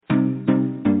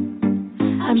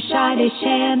I'm Sade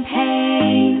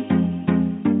Champagne.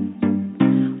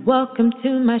 Welcome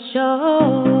to my show.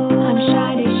 I'm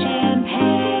Sade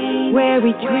Champagne, where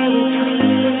we drink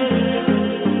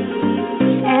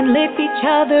and lift each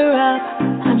other up.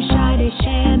 I'm Sade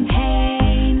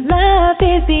Champagne. Love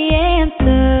is the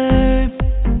answer.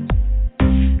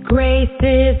 Grace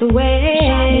is the way.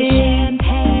 Sade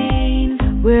Champagne.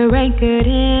 We're anchored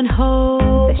in hope.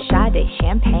 The Sade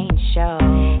Champagne Show.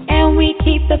 And we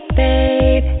keep the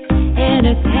faith.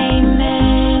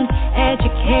 Entertainment,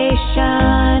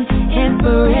 education,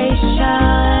 inspiration.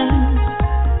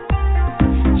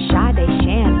 Sade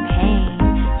Champagne.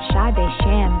 Sade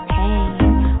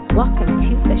Champagne. Welcome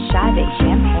to the Sade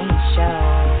Champagne Show.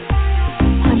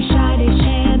 I'm Sade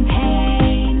Champagne.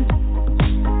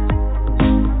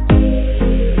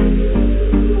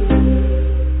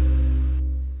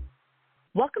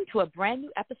 Welcome to a brand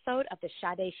new episode of the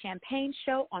Sade Champagne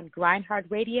Show on Grindhard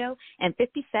Radio and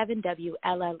 57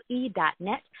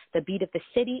 WLLE.net, the beat of the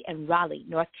city in Raleigh,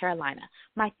 North Carolina.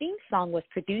 My theme song was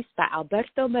produced by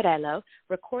Alberto Morello,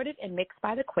 recorded and mixed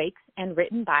by the Quakes, and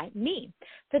written by me.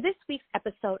 For this week's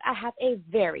episode, I have a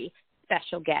very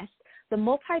special guest. The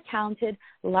multi-talented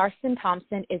Larsen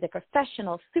Thompson is a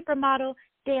professional supermodel,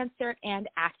 dancer, and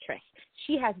actress.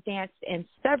 She has danced in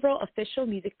several official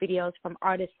music videos from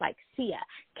artists like Sia,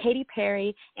 Katy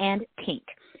Perry, and Pink.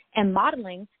 And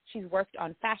modeling, she's worked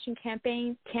on fashion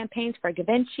campaigns for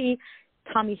Givenchy,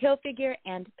 Tommy Hilfiger,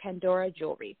 and Pandora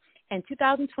Jewelry. In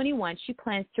 2021, she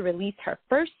plans to release her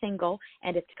first single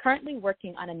and is currently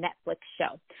working on a Netflix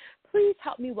show. Please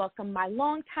help me welcome my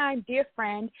longtime dear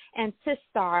friend and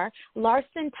sister,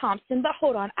 Larsen Thompson. But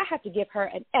hold on, I have to give her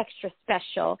an extra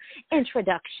special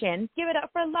introduction. Give it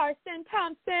up for Larsen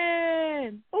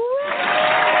Thompson.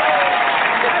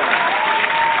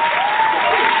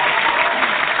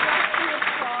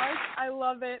 I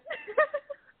love it.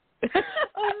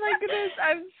 Oh my goodness,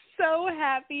 I'm so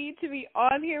happy to be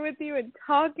on here with you and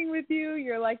talking with you.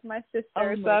 You're like my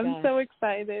sister, so I'm so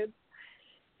excited.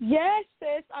 Yes,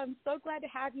 sis. I'm so glad to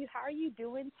have you. How are you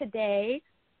doing today?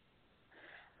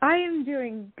 I am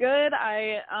doing good.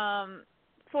 I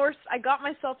got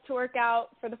myself to work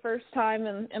out for the first time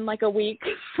in like a week,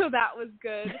 so that was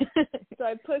good. So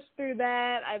I pushed through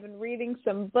that. I've been reading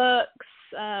some books.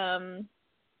 I'm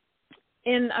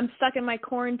stuck in my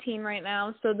quarantine right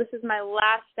now, so this is my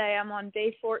last day. I'm on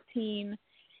day 14,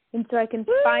 and so I can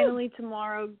finally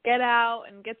tomorrow get out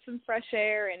and get some fresh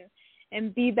air and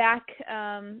be back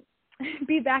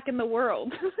in the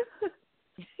world.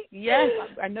 Yes,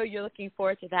 I know you're looking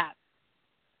forward to that.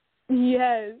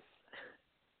 Yes.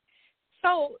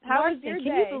 So, how Larsen, was your day?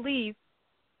 Can you believe?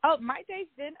 Oh, my day's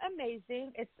been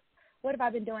amazing. What have I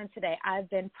been doing today? I've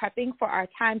been prepping for our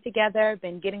time together,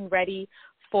 been getting ready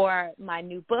for my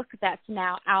new book that's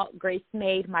now out, Grace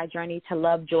Made, My Journey to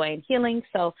Love, Joy, and Healing.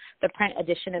 So the print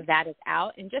edition of that is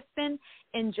out, and just been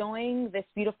enjoying this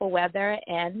beautiful weather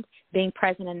and being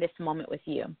present in this moment with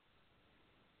you.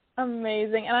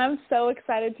 Amazing. And I'm so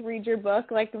excited to read your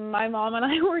book. Like, my mom and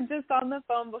I were just on the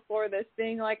phone before this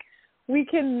being like, we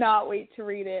cannot wait to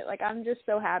read it. Like, I'm just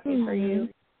so happy for you.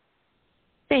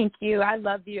 Thank you. I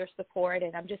love your support,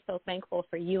 and I'm just so thankful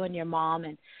for you and your mom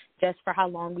and just for how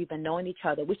long we've been knowing each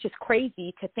other, which is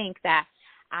crazy to think that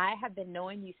I have been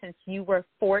knowing you since you were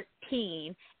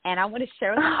 14, and I want to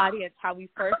share with the audience how we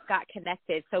first got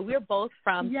connected. So we're both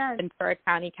from Ventura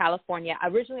County, California.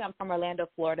 Originally, I'm from Orlando,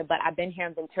 Florida, but I've been here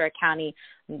in Ventura County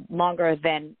longer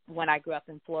than when I grew up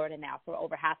in Florida now, for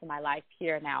over half of my life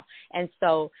here now. And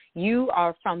so you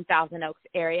are from Thousand Oaks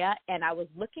area, and I was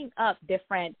looking up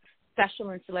different special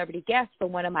and celebrity guests for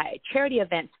one of my charity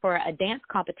events for a dance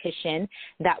competition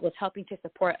that was helping to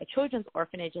support a children's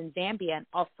orphanage in Zambia and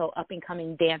also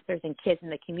up-and-coming dancers and kids in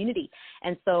the community.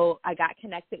 And so I got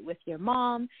connected with your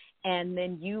mom, and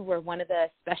then you were one of the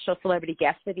special celebrity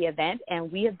guests for the event,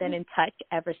 and we have been in touch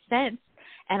ever since.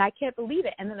 And I can't believe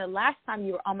it. And then the last time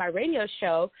you were on my radio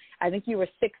show, I think you were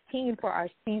 16 for our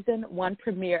season 1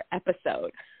 premiere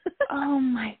episode. Oh,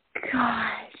 my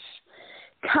gosh.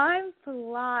 Time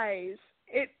flies.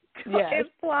 It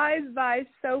flies by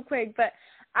so quick. But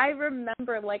I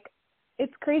remember, like,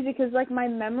 it's crazy because, like, my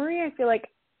memory, I feel like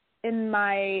in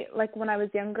my, like, when I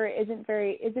was younger isn't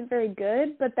very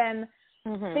good. But then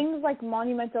things like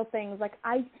monumental things, like,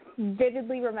 I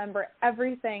vividly remember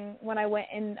everything when I went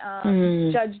and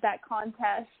judged that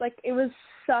contest. Like, it was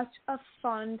such a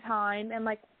fun time. And,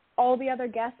 like, all the other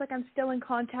guests, like, I'm still in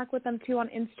contact with them too on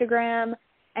Instagram.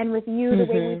 And with you, the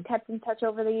way we've kept in touch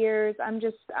over the years, I'm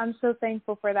so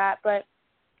thankful for that. But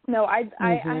no, I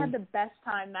had the best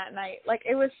time that night. Like,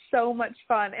 it was so much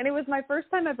fun. And it was my first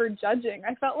time ever judging.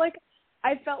 I felt like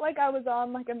I felt like I was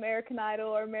on like American Idol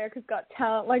or America's Got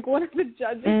Talent, like one of the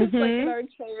judges like in our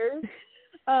chairs.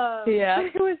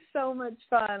 It was so much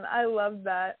fun. I loved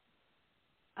that.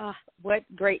 What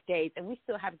great days, and we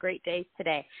still have great days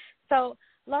today. So,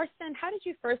 Larsen, how did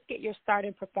you first get your start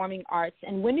in performing arts,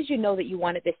 and when did you know that you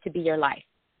wanted this to be your life?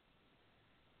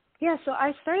 Yeah, so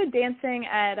I started dancing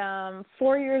at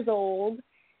 4 years old,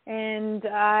 and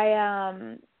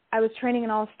I was training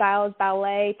in all styles: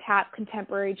 ballet, tap,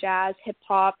 contemporary jazz, hip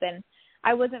hop, and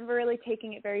I wasn't really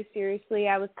taking it very seriously.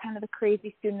 I was kind of the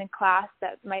crazy student in class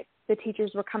that the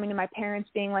teachers were coming to my parents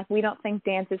being like, "We don't think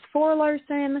dance is for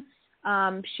Larsen.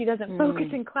 She doesn't focus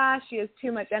in class. She has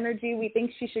too much energy. We think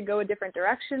she should go a different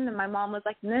direction." And my mom was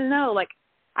like, no, like,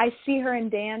 I see her in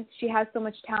dance. She has so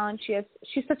much talent.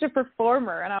 She's such a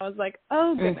performer. And I was like,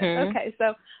 oh, goodness. Okay.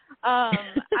 So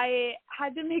I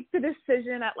had to make the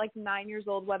decision at like 9 years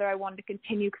old whether I wanted to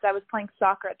continue, because I was playing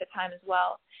soccer at the time as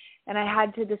well. And I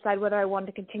had to decide whether I wanted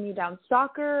to continue down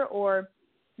soccer or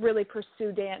really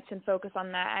pursue dance and focus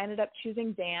on that. I ended up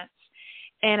choosing dance.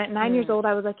 And at 9 years old,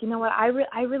 I was like, you know what, I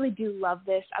really do love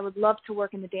this. I would love to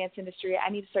work in the dance industry. I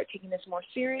need to start taking this more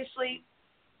seriously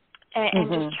and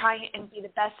just try and be the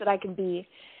best that I can be.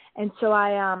 And so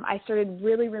I started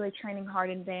really, really training hard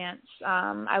in dance.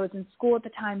 I was in school at the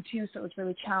time, too, so it was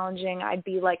really challenging. I'd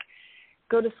be like,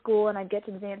 go to school, and I'd get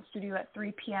to the dance studio at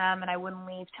 3 p.m., and I wouldn't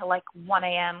leave till like 1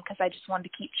 a.m. because I just wanted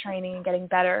to keep training and getting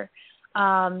better.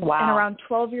 And around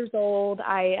 12 years old,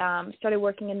 I started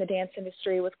working in the dance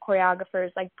industry with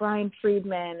choreographers like Brian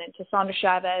Friedman and Cassandra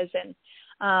Chavez,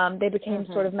 and they became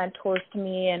sort of mentors to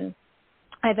me. And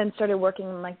I then started working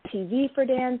in like TV for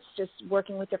dance, just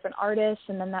working with different artists,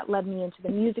 and then that led me into the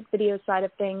music video side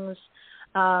of things.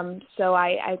 So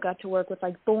I got to work with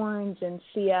like Borns and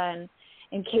Sia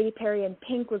and Katy Perry, and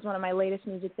Pink was one of my latest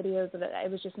music videos.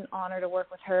 It was just an honor to work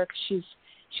with her, because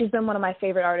she's been one of my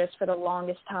favorite artists for the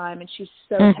longest time, and she's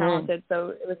so talented.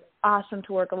 So it was awesome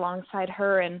to work alongside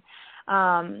her. And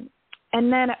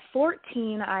then at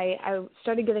 14, I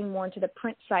started getting more into the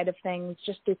print side of things,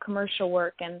 just through commercial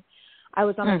work. And I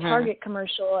was on a Target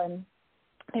commercial, and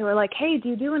they were like, "Hey, do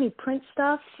you do any print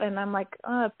stuff?" And I'm like,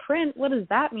 "Print? What does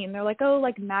that mean?" They're like, "Oh,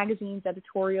 like magazines,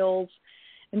 editorials,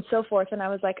 and so forth." And I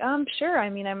was like, sure. I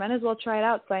mean, I might as well try it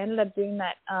out. So I ended up doing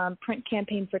that print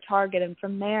campaign for Target. And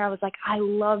from there, I was like, I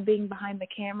love being behind the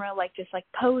camera, like just like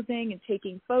posing and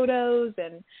taking photos.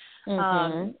 And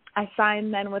I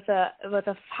signed then with a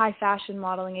high fashion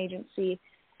modeling agency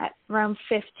at around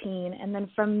 15. And then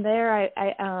from there,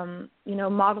 I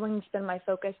modeling's been my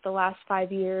focus the last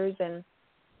 5 years. And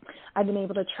I've been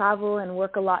able to travel and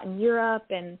work a lot in Europe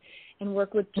and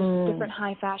work with just different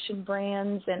high fashion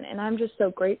brands, and I'm just so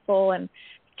grateful. And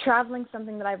traveling's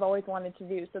something that I've always wanted to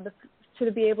do. So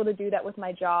to be able to do that with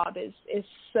my job is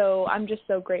so, I'm just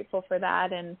so grateful for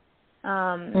that. And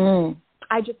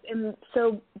I just am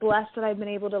so blessed that I've been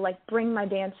able to like bring my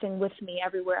dancing with me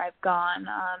everywhere I've gone.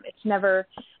 It's never,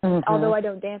 although I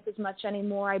don't dance as much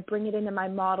anymore, I bring it into my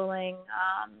modeling.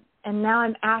 And now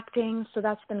I'm acting, so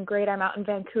that's been great. I'm out in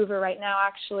Vancouver right now,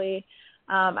 actually.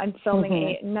 I'm filming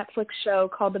a Netflix show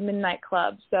called The Midnight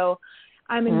Club. So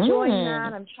I'm enjoying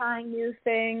that. I'm trying new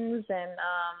things, and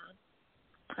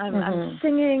I'm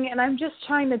singing, and I'm just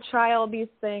trying to try all these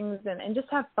things and just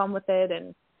have fun with it,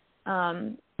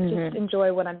 and just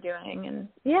enjoy what I'm doing. And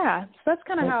yeah, so that's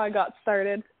kind of how I got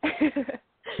started.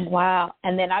 Wow.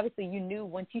 And then obviously you knew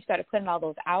once you started putting all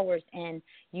those hours in,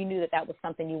 you knew that was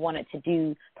something you wanted to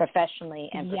do professionally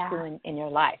and pursue in your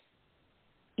life.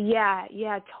 Yeah,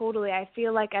 totally. I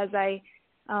feel like as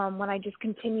when I just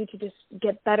continue to just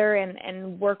get better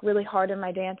and work really hard in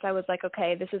my dance, I was like,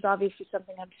 okay, this is obviously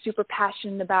something I'm super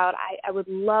passionate about. I would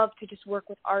love to just work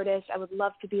with artists. I would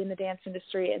love to be in the dance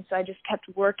industry. And so I just kept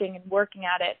working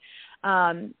at it.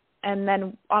 And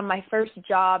then on my first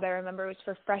job, I remember it was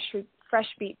for Fresh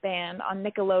Beat Band on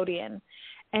Nickelodeon.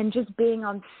 And just being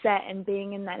on set and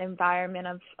being in that environment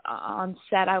of on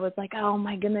set, I was like, oh,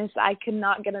 my goodness, I could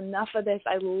not get enough of this.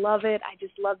 I love it. I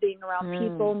just love being around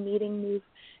people, meeting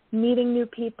new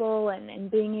people, and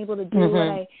being able to do what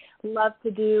I love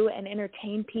to do and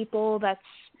entertain people.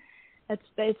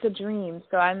 It's a dream.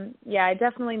 So I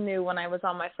definitely knew when I was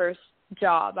on my first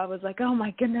job, I was like, oh,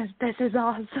 my goodness, this is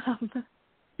awesome.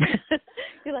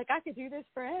 You're like, I could do this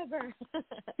forever.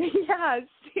 Yeah,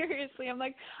 seriously. I'm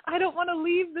like, I don't want to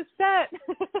leave the set.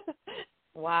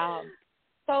 Wow.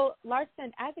 So,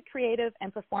 Larsen, as a creative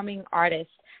and performing artist,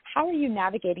 how are you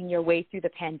navigating your way through the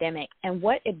pandemic, and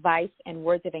what advice and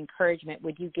words of encouragement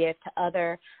would you give to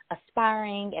other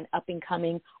aspiring and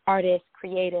up-and-coming artists,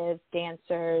 creatives,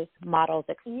 dancers, models,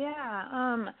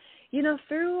 etc.? Yeah,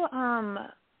 through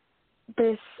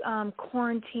this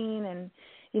quarantine and,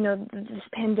 this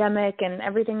pandemic and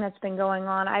everything that's been going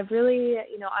on, I've really,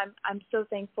 I'm so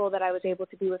thankful that I was able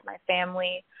to be with my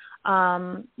family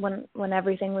when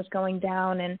everything was going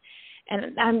down. And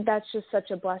that's just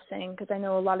such a blessing, because I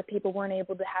know a lot of people weren't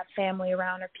able to have family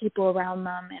around or people around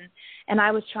them. And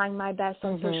I was trying my best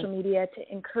on social media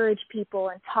to encourage people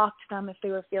and talk to them if they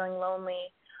were feeling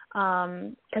lonely,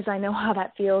 because I know how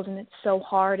that feels, and it's so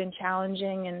hard and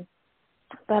challenging.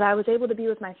 But I was able to be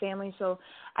with my family, so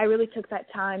I really took that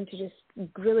time to just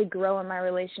really grow in my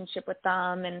relationship with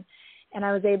them. And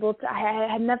I was able to, I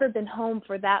had never been home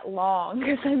for that long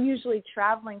because I'm usually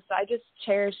traveling, so I just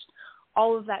cherished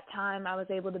all of that time I was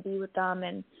able to be with them.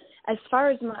 And as far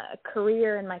as my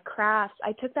career and my crafts,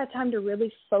 I took that time to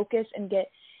really focus and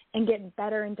get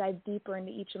better and dive deeper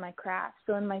into each of my crafts.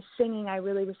 So in my singing, I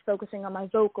really was focusing on my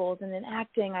vocals, and in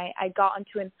acting, I got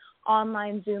into an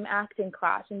online Zoom acting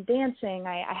class. And dancing,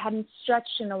 I hadn't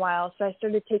stretched in a while, so I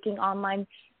started taking online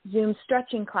Zoom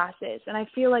stretching classes. And I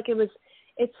feel like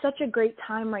it's such a great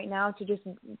time right now to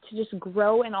just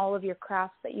grow in all of your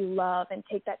crafts that you love, and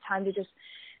take that time to just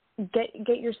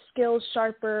get your skills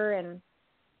sharper, and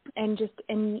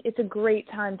it's a great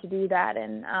time to do that.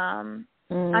 And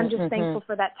I'm just thankful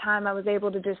for that time I was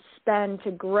able to just spend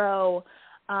to grow.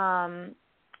 And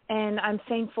I'm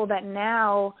thankful that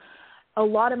now a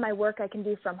lot of my work I can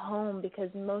do from home, because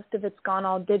most of it's gone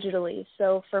all digitally.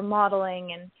 So for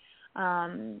modeling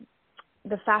and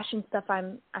the fashion stuff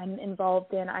I'm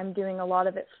involved in, I'm doing a lot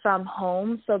of it from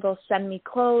home. So they'll send me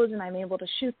clothes, and I'm able to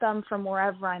shoot them from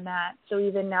wherever I'm at. So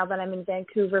even now that I'm in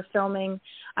Vancouver filming,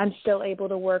 I'm still able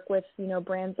to work with,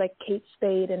 brands like Kate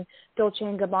Spade and Dolce &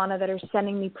 Gabbana that are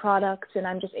sending me products, and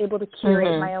I'm just able to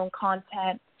curate my own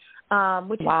content,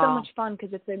 which is so much fun,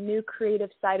 because it's a new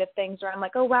creative side of things where I'm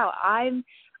like, oh, wow, I'm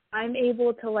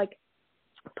able to, like,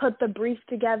 put the brief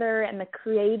together and the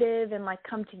creative, and like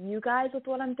come to you guys with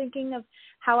what I'm thinking of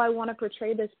how I want to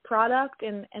portray this product.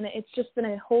 And it's just been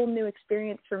a whole new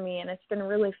experience for me, and it's been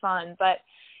really fun. But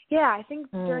yeah, I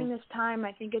think during this time,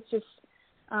 I think it's just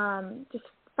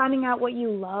finding out what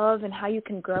you love and how you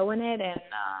can grow in it, and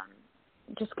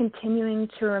just continuing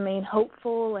to remain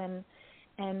hopeful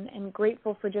and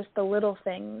grateful for just the little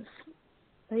things.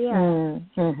 So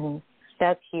yeah.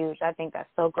 That's huge. I think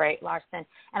that's so great, Larsen.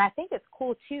 And I think it's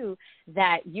cool, too,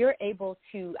 that you're able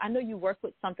to, I know you work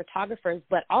with some photographers,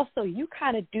 but also you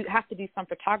kind of have to do some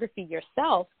photography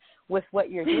yourself with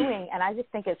what you're doing. And I just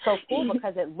think it's so cool,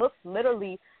 because it looks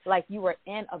literally like you were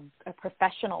in a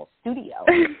professional studio,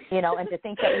 and to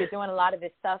think that you're doing a lot of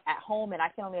this stuff at home. And I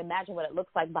can only imagine what it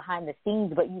looks like behind the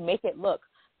scenes, but you make it look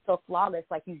so flawless,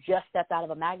 like you just stepped out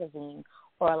of a magazine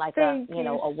or like a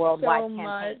worldwide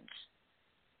campaign.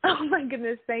 Oh, my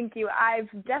goodness, thank you. I've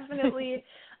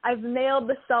nailed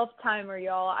the self-timer,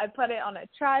 y'all. I put it on a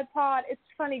tripod. It's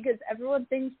funny because everyone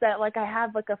thinks that, like, I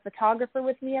have, like, a photographer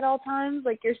with me at all times,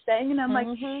 like you're saying, and I'm like,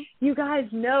 you guys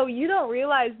know, you don't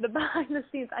realize the behind the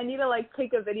scenes. I need to, like,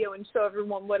 take a video and show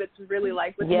everyone what it's really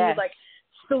like with me, like,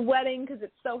 sweating because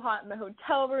it's so hot in the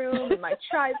hotel room, and my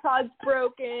tripod's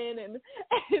broken, and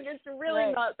it's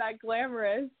really not that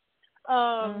glamorous.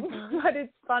 But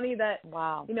it's funny that,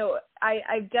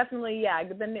 I definitely,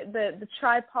 the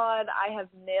tripod, I have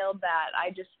nailed that. I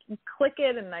just click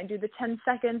it and I do the 10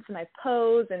 seconds and I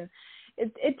pose, and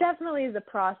it definitely is a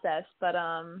process, but,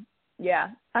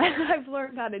 I've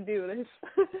learned how to do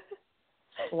this.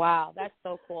 Wow. That's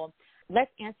so cool.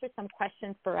 Let's answer some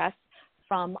questions for us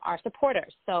from our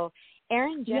supporters. So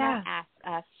Erin Jenner asks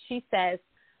us, she says,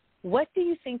 what do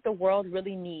you think the world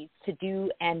really needs to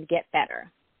do and get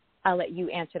better? I'll let you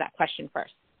answer that question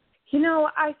first.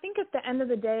 I think at the end of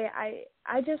the day,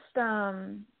 I just,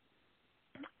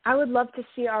 I would love to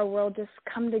see our world just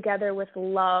come together with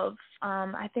love.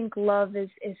 I think love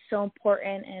is so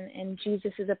important, and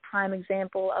Jesus is a prime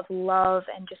example of love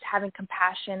and just having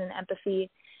compassion and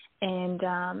empathy,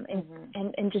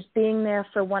 and just being there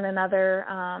for one another.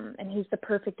 And he's the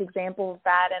perfect example of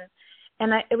that.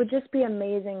 And it would just be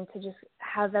amazing to just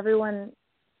have everyone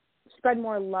spread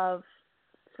more love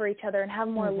for each other and have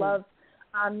more love,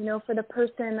 for the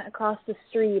person across the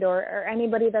street or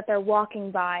anybody that they're walking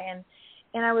by.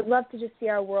 And I would love to just see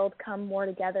our world come more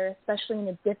together, especially in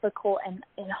a difficult and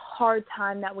hard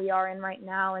time that we are in right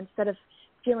now, instead of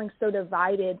feeling so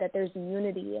divided, that there's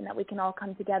unity and that we can all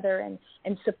come together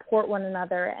and support one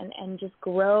another and just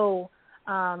grow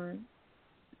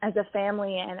as a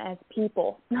family and as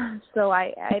people. So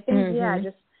I think,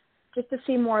 just to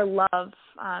see more love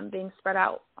being spread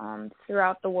out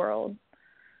throughout the world.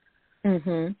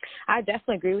 I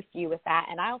definitely agree with you with that.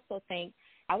 And I also think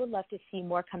I would love to see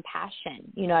more compassion,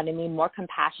 you know what I mean? More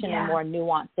compassion Yeah. and more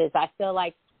nuances. I feel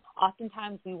like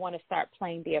oftentimes we want to start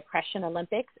playing the oppression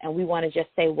Olympics, and we want to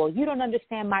just say, well, you don't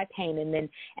understand my pain. And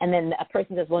then a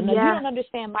person says, well, no, Yeah. you don't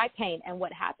understand my pain. And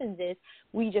what happens is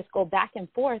we just go back and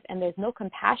forth, and there's no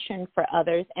compassion for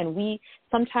others. And we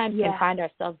sometimes Yeah. can find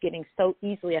ourselves getting so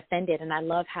easily offended. And I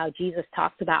love how Jesus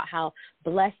talks about how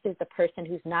blessed is the person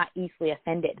who's not easily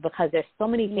offended, because there's so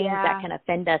many things Yeah. that can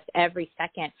offend us every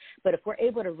second. But if we're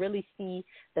able to really see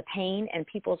the pain in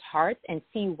people's hearts and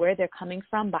see where they're coming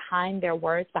from behind their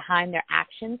words, behind their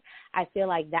actions, I feel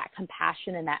like that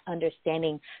compassion and that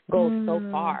understanding goes so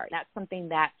far. That's something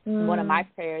that one of my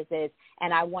prayers is,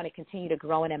 and I want to continue to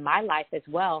grow in my life as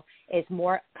well, is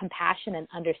more compassion and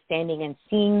understanding and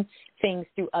seeing things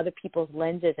through other people's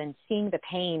lenses and seeing the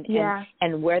pain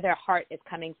and where their heart is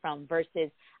coming from, versus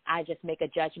I just make a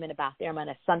judgment about them, an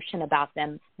assumption about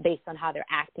them based on how they're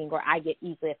acting, or I get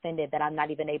easily offended that I'm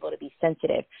not even able to be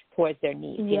sensitive towards their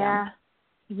needs. Yeah. You know?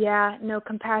 Yeah. No,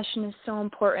 compassion is so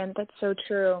important. That's so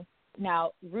true.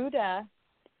 Now, Ruda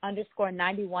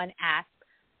 _91 asks,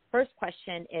 first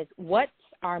question is, what's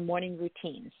our morning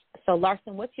routines? So,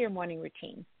 Larsen, what's your morning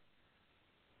routine?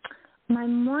 My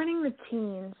morning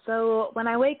routine. So when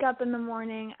I wake up in the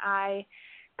morning, I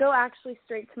go actually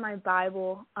straight to my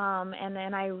Bible, and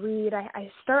then I read. I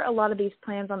start a lot of these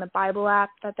plans on the Bible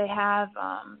app that they have,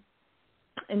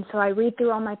 and so I read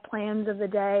through all my plans of the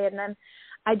day, and then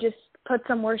I just put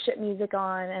some worship music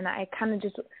on, and I kind of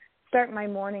just start my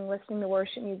morning listening to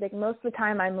worship music. Most of the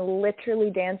time I'm literally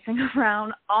dancing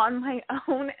around on my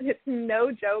own, and it's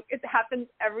no joke. It happens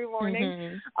every morning.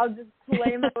 Mm-hmm. I'll just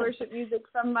play my worship music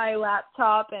from my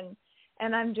laptop,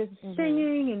 and I'm just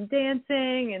singing and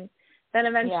dancing, and then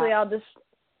eventually I'll just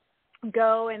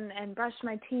go and brush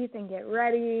my teeth and get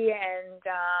ready, and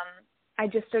I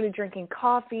just started drinking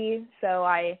coffee, so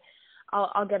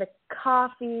I'll get a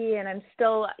coffee, and I'm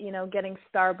still, getting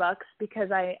Starbucks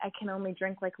because I can only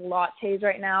drink like lattes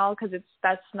right now because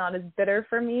that's not as bitter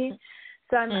for me.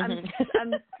 So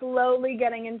I'm slowly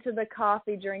getting into the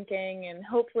coffee drinking, and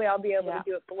hopefully I'll be able to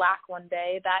do it black one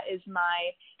day. That is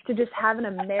to just have an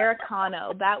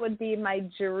Americano. That would be my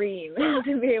dream,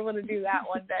 to be able to do that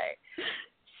one day.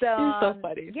 So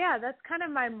funny. Yeah, that's kind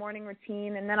of my morning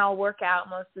routine, and then I'll work out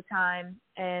most of the time,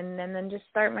 and then just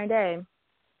start my day.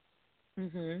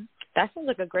 Mm-hmm. That sounds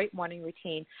like a great morning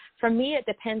routine. For me, it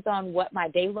depends on what my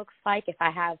day looks like. If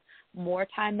I have more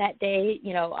time that day,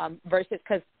 versus,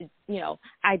 because,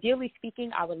 ideally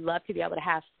speaking, I would love to be able to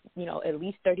have, at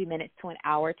least 30 minutes to an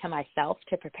hour to myself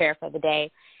to prepare for the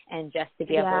day and just to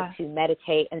be able to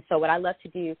meditate. And so what I love to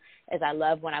do is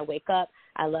when I wake up,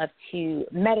 I love to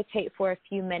meditate for a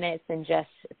few minutes and just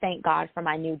thank God for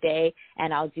my new day.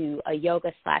 And I'll do a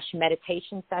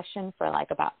yoga/meditation session for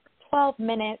like about 12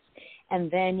 minutes. And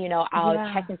then,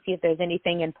 I'll check and see if there's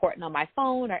anything important on my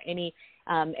phone or any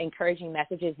encouraging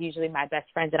messages, usually my best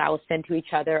friends, that I will send to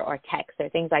each other, or text or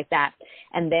things like that.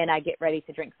 And then I get ready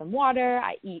to drink some water.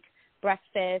 I eat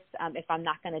breakfast if I'm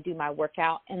not going to do my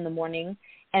workout in the morning.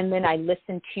 And then I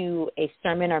listen to a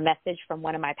sermon or message from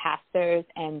one of my pastors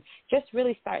and just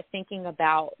really start thinking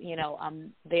about,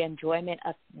 the enjoyment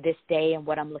of this day and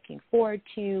what I'm looking forward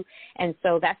to. And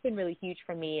so that's been really huge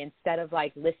for me, instead of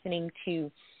like listening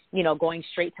to, going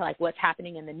straight to like what's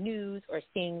happening in the news or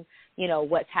seeing,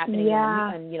 what's happening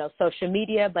on, social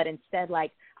media, but instead,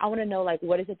 like, I want to know, like,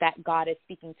 what is it that God is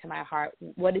speaking to my heart?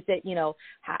 What is it,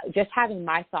 just having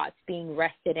my thoughts being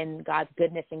rested in God's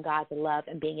goodness and God's love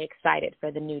and being excited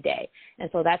for the new day. And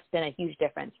so that's been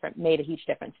made a huge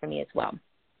difference for me as well.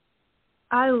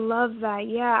 I love that.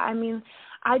 Yeah. I mean,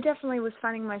 I definitely was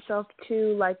finding myself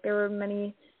too, like there were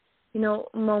many,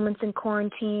 moments in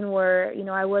quarantine where,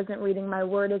 I wasn't reading my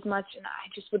word as much, and I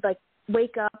just would like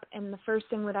wake up, and the first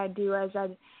thing that I'd do is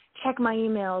I'd check my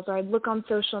emails or I'd look on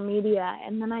social media,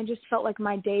 and then I just felt like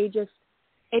my day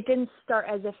it didn't start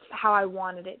as if how I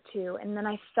wanted it to. And then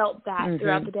I felt that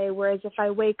throughout the day. Whereas if I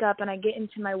wake up and I get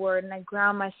into my word and I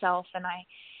ground myself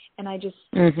and I just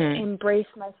embrace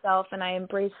myself and I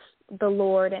embrace the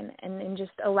Lord and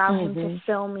just allow him to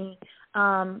fill me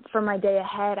for my day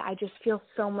ahead, I just feel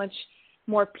so much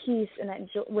more peace and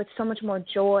with so much more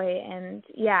joy. And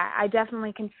yeah, I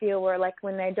definitely can feel where like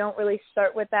when I don't really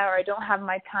start with that, or I don't have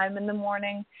my time in the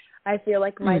morning, I feel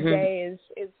like my day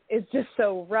is just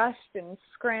so rushed and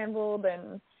scrambled,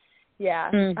 and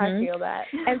Yeah, I feel that.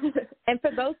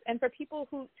 and for people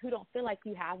who don't feel like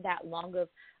you have that long of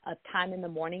time in the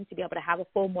morning to be able to have a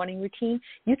full morning routine,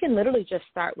 you can literally just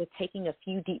start with taking a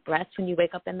few deep breaths when you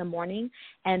wake up in the morning,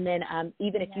 and then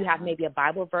even if you have maybe a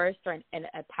Bible verse or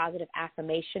a positive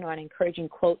affirmation or an encouraging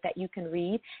quote that you can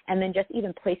read, and then just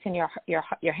even placing your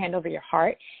hand over your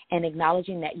heart and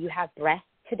acknowledging that you have breath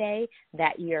today,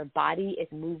 that your body is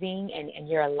moving and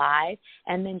you're alive,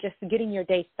 and then just getting your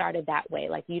day started that way.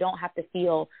 Like, you don't have to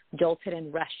feel jolted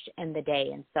and rushed in the day.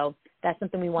 And so that's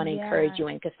something we want to encourage you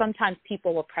in, because sometimes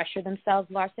people will pressure themselves,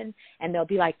 Larsen, and they'll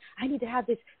be like, I need to have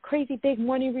this crazy big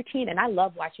morning routine. And I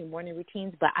love watching morning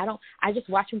routines, but I just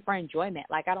watch them for enjoyment.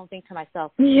 Like, I don't think to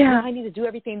myself, I need to do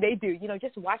everything they do.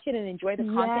 Just watch it and enjoy the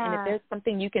content. And if there's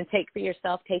something you can take for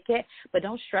yourself, take it, but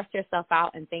don't stress yourself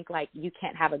out and think like you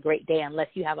can't have a great day unless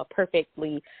you have a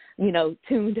perfectly,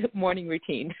 tuned morning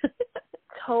routine.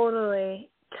 Totally.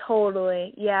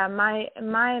 Yeah,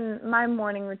 my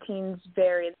morning routines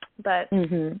vary, but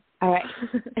all right.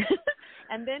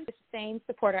 And then the same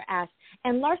supporter asked,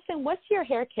 and Larsen, what's your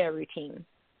hair care routine?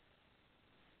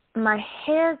 My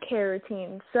hair care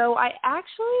routine. So I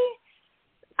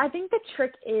think the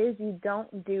trick is you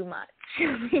don't do much.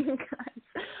 Because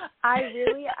I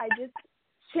just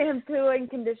shampoo and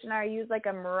conditioner. I use like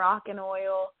a Moroccan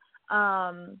oil.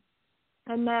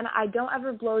 And then I don't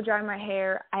ever blow dry my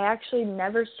hair. I actually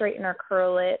never straighten or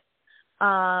curl it.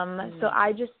 So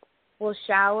I just will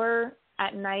shower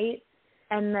at night,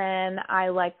 and then I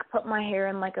put my hair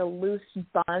in like a loose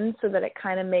bun so that it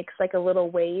kind of makes like a little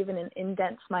wave and it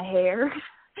indents my hair.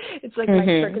 It's like my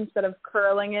trick. Instead of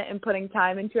curling it and putting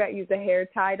time into it, I use a hair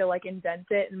tie to indent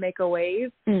it and make a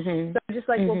wave. So I just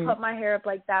will put my hair up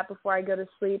like that before I go to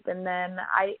sleep, and then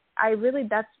I really,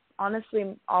 that's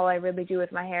honestly all I really do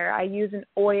with my hair. I use an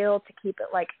oil to keep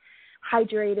it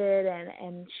hydrated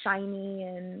and shiny,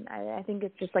 and I think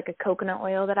it's just a coconut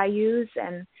oil that I use,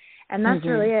 and that's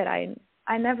really it.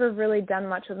 I never really done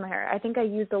much with my hair. I think I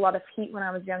used a lot of heat when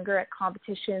I was younger at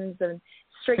competitions and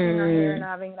straightening my hair and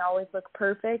having it always look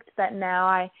perfect, that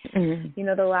now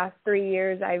the last 3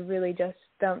 years I really just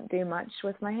don't do much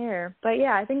with my hair. But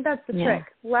yeah, I think that's the trick.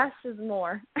 Less is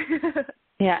more.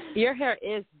 Yeah, your hair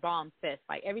is bomb, sis.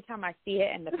 Every time I see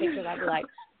it in the pictures, I be like,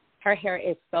 her hair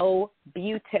is so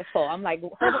beautiful. I'm like,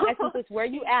 Herbal Essences, where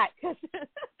you at? Because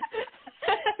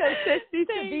sis needs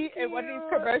to be in one of these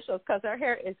commercials because her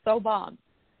hair is so bomb.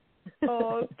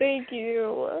 Oh, thank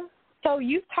you. So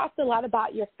you've talked a lot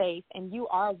about your faith, and you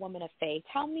are a woman of faith.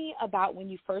 Tell me about when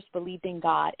you first believed in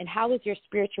God, and how has your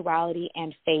spirituality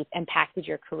and faith impacted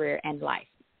your career and life?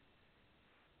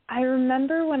 I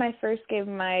remember when I first gave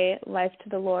my life to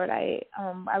the Lord, I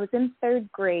was in 3rd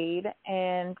grade,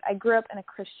 and I grew up in a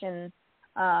Christian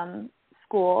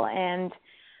school, and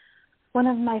one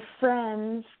of my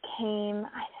friends came.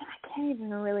 I can't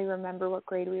even really remember what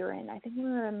grade we were in. I think we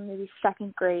were in maybe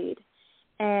 2nd grade,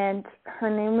 and her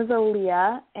name was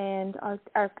Aaliyah, and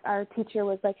our teacher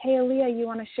was like, hey, Aaliyah, you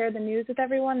want to share the news with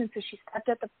everyone? And so she stepped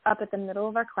up at the middle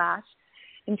of our class,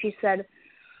 and she said,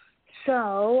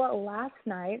 so last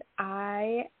night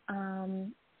I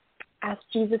asked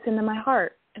Jesus into my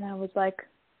heart, and I was like,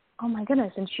 oh my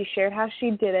goodness, and she shared how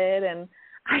she did it, and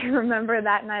I remember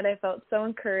that night I felt so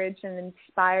encouraged and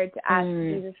inspired to ask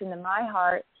Jesus into my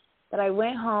heart that I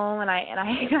went home, and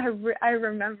I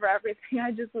remember everything.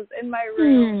 I just was in my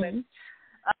room, and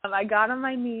I got on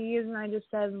my knees, and I just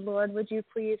said, Lord, would you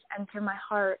please enter my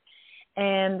heart?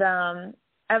 And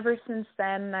ever since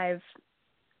then, I've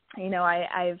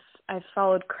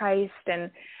followed Christ,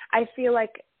 and I feel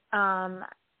like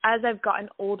as I've gotten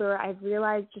older, I've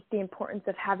realized just the importance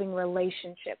of having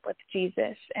relationship with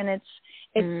Jesus, and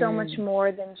it's so much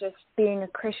more than just being a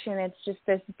Christian. It's just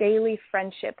this daily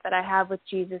friendship that I have with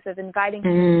Jesus, of inviting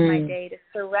him into my day, to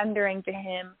surrendering to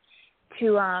him,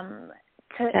 to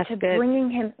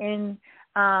bringing him in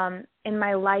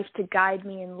my life to guide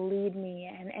me and lead me,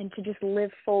 and to just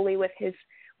live fully with his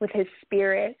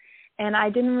spirit. And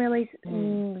I didn't really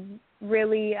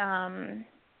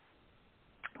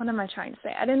what am I trying to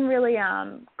say? I didn't really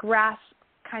grasp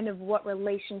kind of what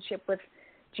relationship with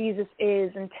Jesus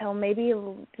is until maybe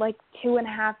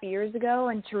 2.5 years ago,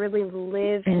 and to really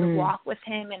live and walk with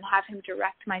him and have him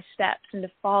direct my steps and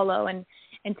to follow and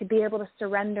to be able to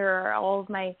surrender all of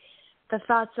the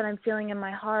thoughts that I'm feeling in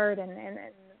my heart and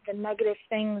the negative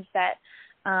things that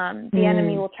the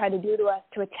enemy will try to do to us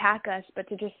to attack us, but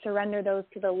to just surrender those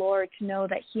to the Lord, to know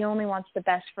that he only wants the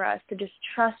best for us, to just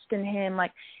trust in him,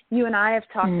 like you and I have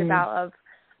talked about,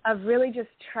 of really just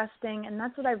trusting. And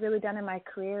that's what I've really done in my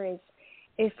career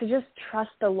is to just trust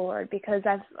the Lord, because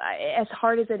as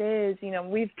hard as it is,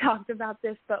 we've talked about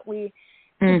this, but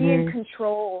to be in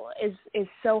control is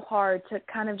so hard, to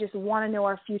kind of just want to know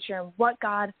our future and what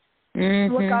God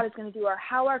is going to do, or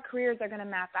how our careers are going to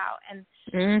map out. And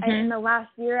in the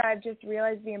last year, I've just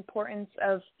realized the importance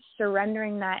of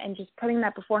surrendering that and just putting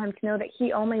that before him, to know that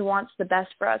he only wants the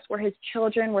best for us. We're his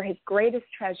children. We're his greatest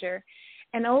treasure.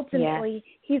 And ultimately,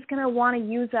 he's going to want to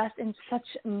use us in such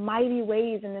mighty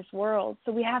ways in this world.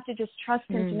 So we have to just trust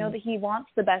him to know that he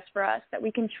wants the best for us, that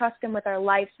we can trust him with our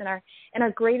lives and our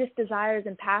greatest desires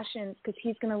and passions, because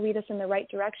he's going to lead us in the right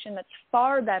direction that's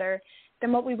far better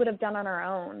than what we would have done on our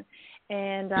own.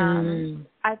 And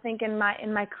I think in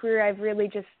my career, I've really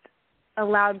just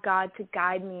allowed God to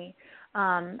guide me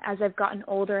as I've gotten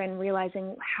older, and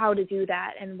realizing how to do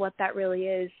that and what that really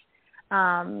is.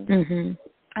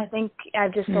 I think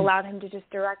I've just allowed him to just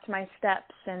direct my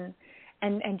steps and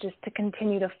just to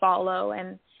continue to follow.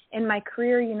 And in my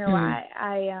career, you know,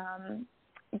 I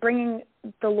bringing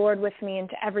the Lord with me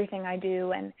into everything I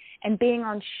do, and being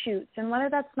on shoots, and whether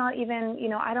that's not even, you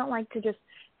know, I don't like to just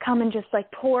come and just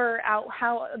like pour out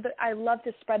I love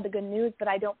to spread the good news, but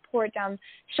I don't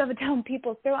shove it down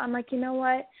people's throat. I'm like, you know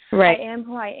what? Right. I am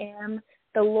who I am.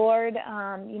 The Lord,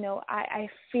 you know, I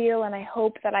feel and I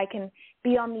hope that I can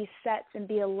be on these sets and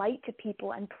be a light to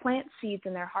people and plant seeds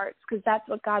in their hearts, because that's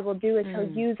what God will do, is he'll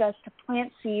use us to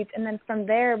plant seeds, and then from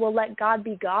there we'll let God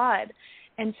be God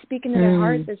and speak into their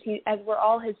hearts as we're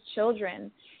all his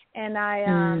children. And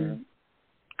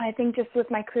I think just with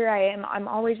my career, I'm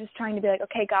always just trying to be like,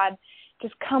 okay, God,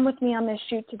 just come with me on this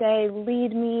shoot today,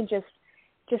 lead me, just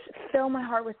fill my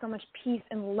heart with so much peace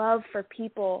and love for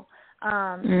people,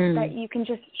 that you can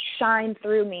just shine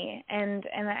through me, and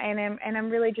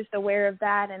I'm really just aware of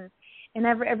that, and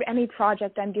any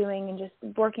project I'm doing, and just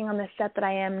working on the set that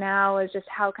I am now, is just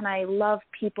how can I love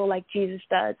people like Jesus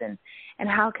does, and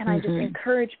how can I just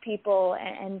encourage people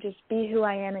and just be who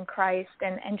I am in Christ,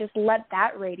 and just let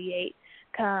that radiate.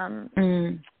 I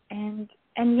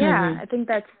think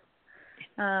that's.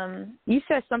 You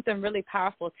said something really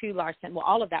powerful too, Larsen. Well,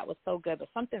 all of that was so good, but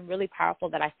something really powerful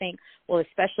that I think will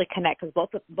especially connect, because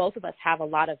both of us have a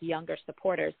lot of younger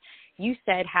supporters. You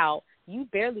said how you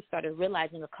barely started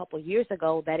realizing a couple years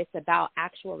ago that it's about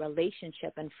actual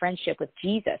relationship and friendship with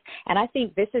Jesus. And I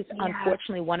think this is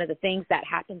unfortunately one of the things that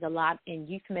happens a lot in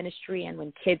youth ministry and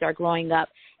when kids are growing up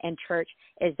in church,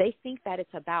 is they think that it's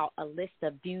about a list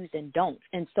of do's and don'ts.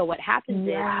 And so what happens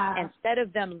is instead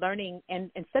of them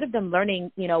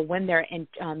learning, you know, when they're in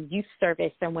youth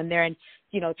service and when they're in,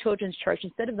 you know, children's church,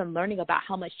 instead of them learning about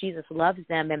how much Jesus loves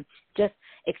them and just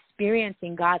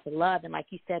experiencing God's love and, like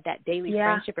you said, that daily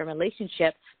friendship and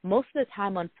relationship, most of the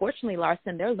time, unfortunately,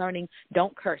 Larsen, they're learning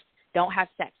don't curse, don't have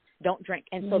sex, don't drink.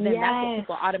 And so then that's what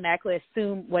people automatically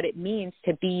assume what it means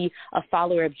to be a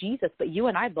follower of Jesus. But you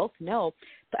and I both know,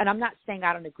 and I'm not saying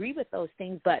I don't agree with those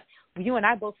things, but you and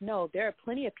I both know there are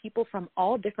plenty of people from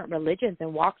all different religions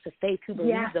and walks of faith who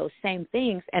believe those same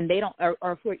things, and they don't,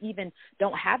 or who even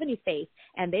don't have any faith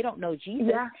and they don't know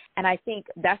Jesus. And I think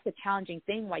that's the challenging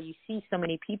thing, why you see so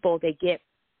many people, they get,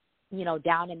 you know,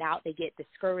 down and out, they get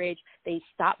discouraged, they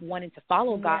stop wanting to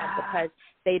follow God because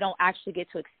they don't actually get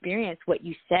to experience what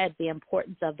you said, the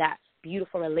importance of that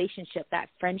beautiful relationship, that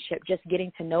friendship, just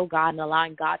getting to know God and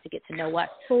allowing God to get to know us.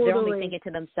 They're only thinking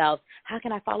to themselves, how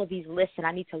can I follow these lists, and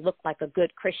I need to look like a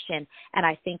good Christian. And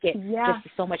I think it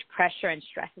just so much pressure and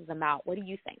stresses them out. What do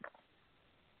you think?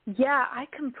 Yeah, I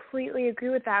completely agree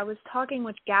with that. I was talking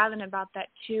with Gavin about that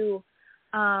too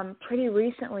pretty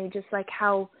recently, just like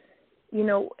how, you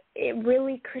know, it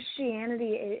really,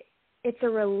 Christianity, it's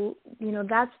you know,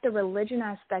 that's the religion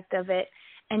aspect of it.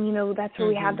 And, you know, that's where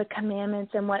we have the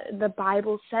commandments and what the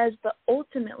Bible says. But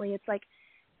ultimately, it's like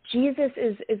Jesus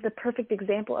is the perfect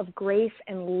example of grace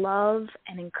and love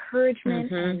and encouragement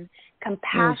and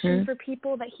compassion for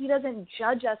people, that he doesn't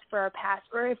judge us for our past,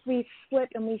 or if we slip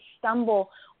and we stumble,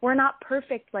 we're not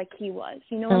perfect like he was.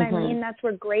 You know what I mean? That's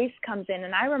where grace comes in.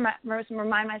 And I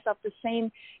remind myself the same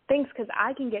things, because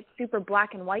I can get super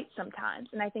black and white sometimes.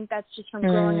 And I think that's just from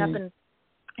growing up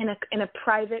in a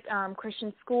private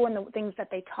Christian school and the things that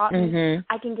they taught me.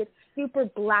 I can get super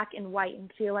black and white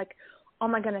and feel like, oh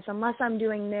my goodness, unless I'm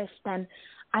doing this, then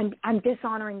I'm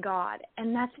dishonoring God.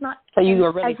 And that's not. So you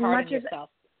were really hard on yourself.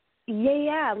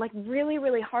 Like really,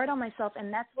 really hard on myself.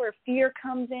 And that's where fear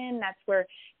comes in. That's where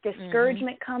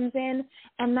discouragement comes in.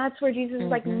 And that's where Jesus is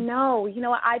like, no, you know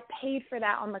what? I paid for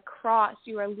that on the cross.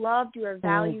 You are loved. You are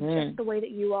valued just the way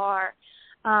that you are.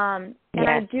 And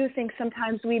I do think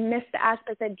sometimes we miss the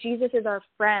aspect that Jesus is our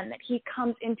friend, that he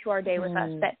comes into our day with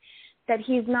us, that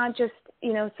he's not just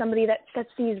somebody that sets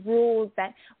these rules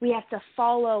that we have to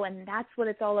follow, and that's what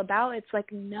it's all about. It's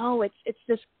like, no, it's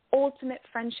this ultimate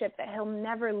friendship that he'll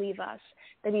never leave us,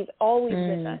 that he's always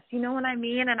with us. You know what I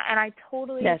mean? And I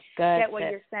totally get what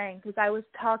you're saying, because I was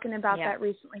talking about that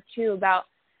recently too, about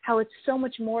how it's so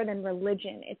much more than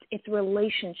religion. It's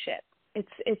relationship.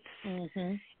 It's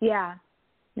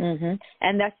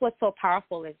And that's what's so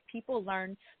powerful is people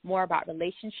learn more about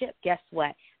relationship. Guess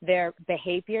what? Their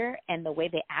behavior and the way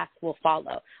they act will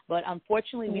follow. But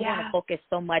unfortunately, we want to focus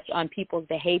so much on people's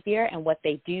behavior and what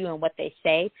they do and what they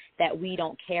say that we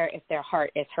don't care if their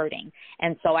heart is hurting.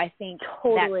 And so I think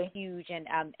that's huge, and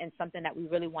something that we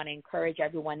really want to encourage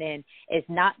everyone in is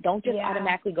don't just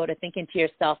automatically go to thinking to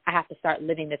yourself, I have to start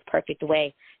living this perfect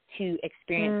way to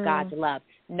experience God's love.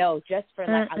 No, just for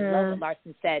I love what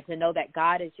Larsen said, to know that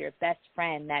God is your best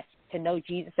friend, that to know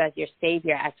Jesus as your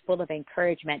Savior, as full of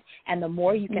encouragement. And the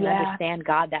more you can understand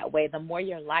God that way, the more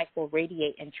your life will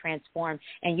radiate and transform.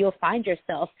 And you'll find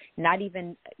yourself not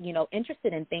even,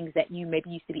 interested in things that you maybe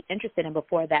used to be interested in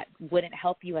before that wouldn't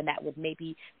help you and that would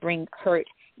maybe bring hurt,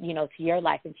 to your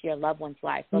life and to your loved one's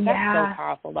life. So that's so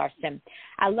powerful, Larsen.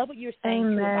 I love what you're saying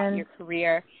too about your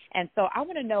career. And so I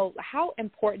want to know, how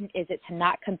important is it to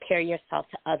not compare yourself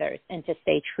to others and to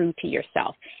stay true to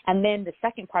yourself? And then the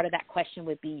second part of that question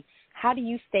would be, how do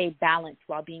you stay balanced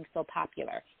while being so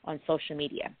popular on social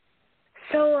media?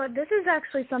 So this is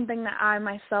actually something that I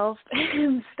myself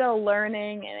am still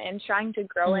learning and trying to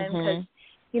grow in, because,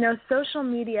 social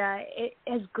media,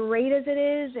 as great as it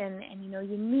is, and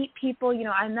you meet people,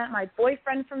 I met my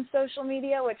boyfriend from social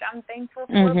media, which I'm thankful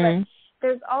for, but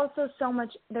there's also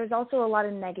a lot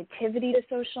of negativity to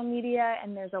social media,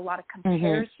 and there's a lot of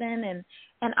comparison,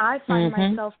 and I find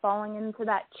myself falling into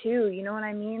that too, you know what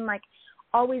I mean? Like,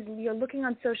 always you're looking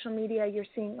on social media, you're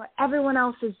seeing what everyone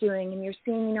else is doing, and you're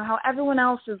seeing, how everyone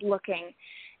else is looking.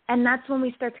 And that's when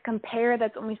we start to compare.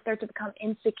 That's when we start to become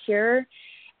insecure.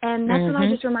 And that's when I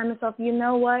just remind myself, you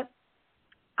know what?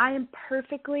 I am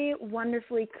perfectly,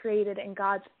 wonderfully created in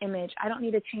God's image. I don't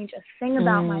need to change a thing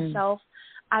about myself.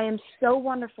 I am so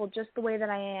wonderful just the way that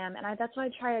I am. And that's what I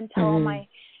try and tell all my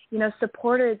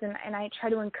supporters, and I try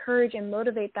to encourage and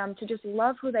motivate them to just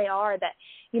love who they are. That,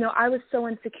 I was so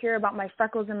insecure about my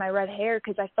freckles and my red hair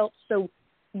because I felt so,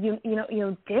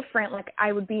 different. Like,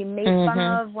 I would be made fun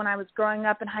of when I was growing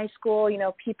up in high school,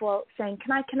 people saying,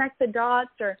 can I connect the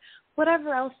dots, or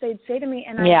whatever else they'd say to me.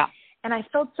 And I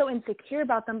felt so insecure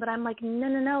about them, but I'm like,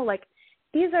 no, like,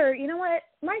 these are, you know what,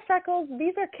 my freckles,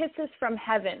 these are kisses from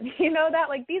heaven. You know that?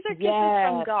 Like, these are kisses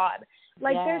from God.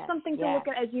 Like, there's something to look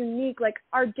at as unique. Like,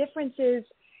 our differences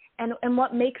and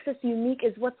what makes us unique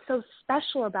is what's so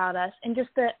special about us. And just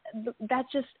that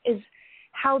just is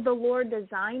how the Lord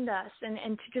designed us. And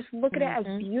to just look at it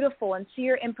as beautiful and see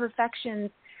your imperfections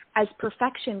as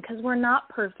perfection, because we're not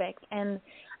perfect. And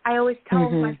I always tell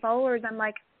my followers, I'm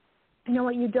like, you know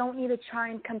what, you don't need to try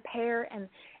and compare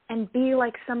and be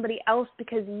like somebody else,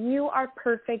 because you are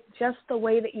perfect just the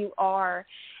way that you are.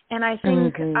 And I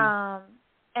think,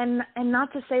 and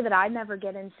not to say that I never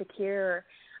get insecure,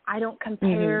 I don't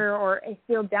compare or I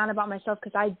feel down about myself,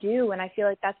 because I do. And I feel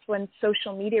like that's when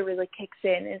social media really kicks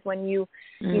in, is when you,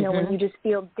 when you just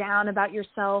feel down about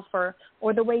yourself or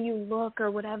the way you look or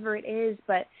whatever it is.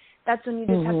 But that's when you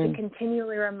just have to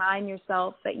continually remind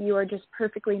yourself that you are just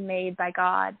perfectly made by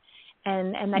God.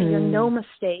 And that you're no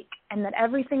mistake, and that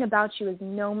everything about you is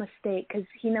no mistake, because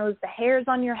he knows the hairs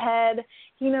on your head.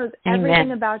 He knows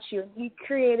everything about you. He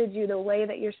created you the way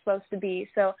that you're supposed to be.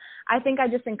 So I think I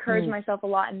just encourage myself a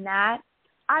lot in that.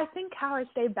 I think how I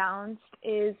stay balanced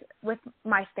is with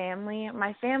my family.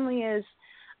 My family is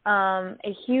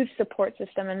a huge support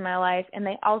system in my life, and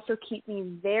they also keep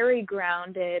me very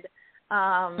grounded.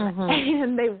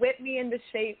 And they whip me into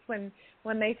shape when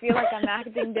they feel like I'm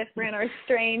acting different or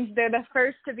strange. They're the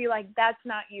first to be like, that's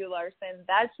not you, Larsen.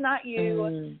 That's not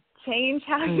you. Change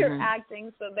how you're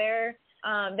acting. So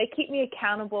they keep me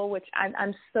accountable, which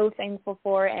I'm so thankful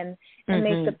for. And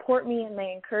they support me and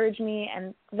they encourage me,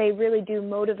 and they really do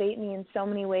motivate me in so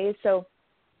many ways. So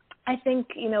I think,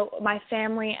 my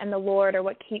family and the Lord are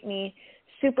what keep me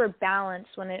super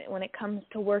balanced when it comes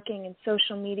to working in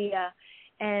social media.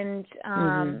 And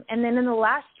and then in the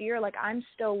last year, like, I'm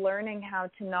still learning how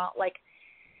to not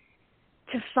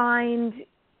to find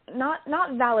not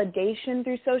validation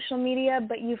through social media,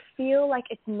 but you feel like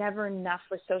it's never enough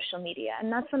with social media.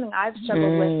 And that's something I've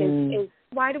struggled with is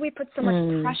why do we put so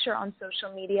much pressure on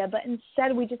social media, but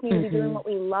instead we just need to be doing what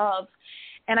we love.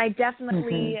 And I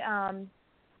definitely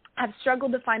have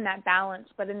struggled to find that balance,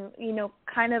 but in,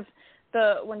 kind of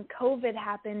when COVID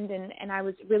happened and I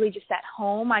was really just at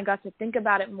home, I got to think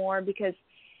about it more, because,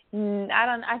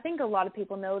 I think a lot of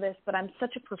people know this, but I'm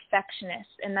such a perfectionist,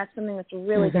 and that's something that's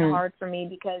really been hard for me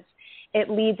because it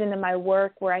leads into my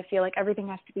work where I feel like everything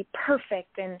has to be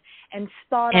perfect and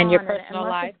spot on. And your personal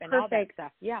life and all that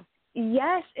stuff. Yeah.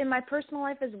 Yes, in my personal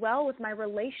life as well, with my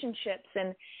relationships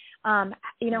and,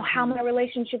 how my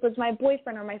relationship with my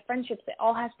boyfriend or my friendships, it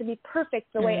all has to be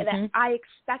perfect the way that I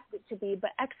expect it to be. But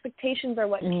expectations are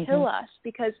what kill us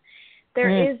because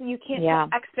you can't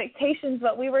set expectations,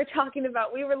 but we were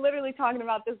literally talking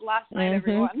about this last night,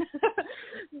 everyone.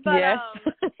 But,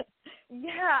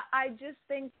 I just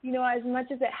think, as much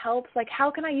as it helps, like, how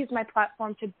can I use my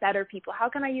platform to better people? How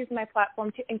can I use my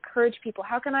platform to encourage people?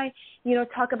 How can I,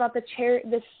 talk about this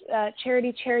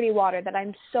charity water that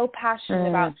I'm so passionate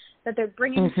about, that they're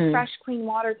bringing fresh, clean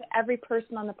water to every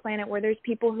person on the planet, where there's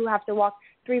people who have to walk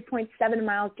 3.7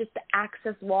 miles just to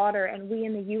access water. And we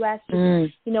in the U.S.,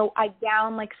 I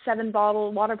down like 7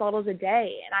 water bottles a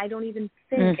day, and I don't even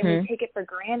think, and we take it for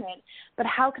granted. But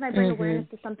how can I bring awareness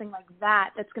to something like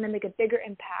that that's going to make a bigger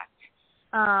impact?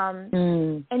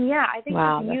 And I think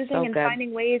just using and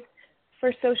finding ways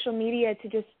for social media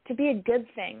to be a good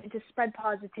thing, to spread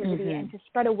positivity and to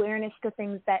spread awareness to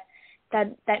things that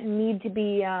need to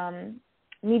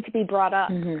be brought up.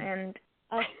 And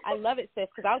I love it, sis,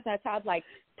 because I was that time like,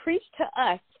 preach to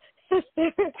us,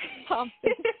 Sister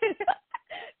Thompson,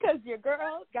 because your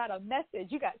girl got a message.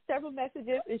 You got several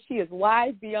messages, and she is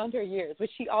wise beyond her years,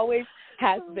 which she always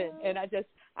has been. And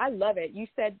I love it. You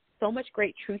said so much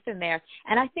great truth in there.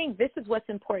 And I think this is what's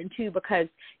important, too, because,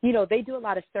 they do a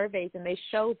lot of surveys, and they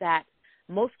show that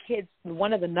most kids,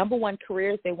 one of the number one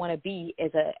careers they want to be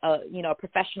is a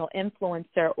professional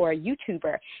influencer or a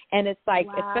YouTuber. And it's like,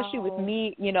 especially with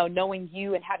me, knowing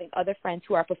you and having other friends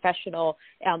who are professional,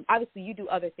 obviously you do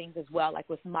other things as well, like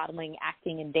with modeling,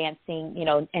 acting, and dancing,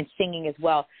 and singing as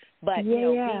well. But,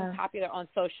 being popular on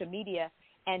social media,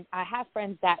 and I have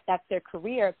friends that's their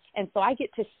career. And so I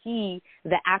get to see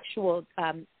the actual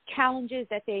challenges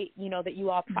that that you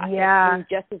all process through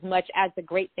just as much as the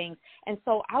great things. And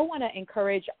so I want to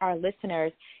encourage our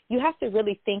listeners, you have to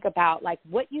really think about, like,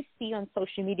 what you see on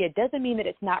social media doesn't mean that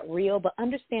it's not real, but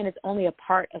understand it's only a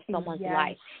part of someone's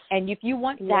life. And if you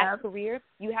want that career,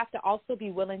 you have to also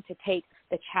be willing to take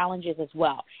the challenges as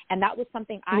well. And that was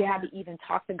something I had to even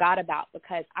talk to God about,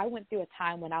 because I went through a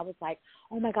time when I was like,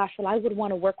 oh my gosh, well, I would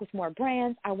want to work with more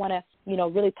brands. I want to,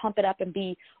 really pump it up and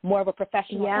be more of a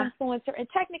professional influencer. And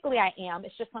technically I am.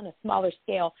 It's just on a smaller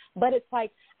scale. But it's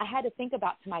like I had to think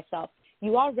about to myself,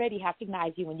 you already have to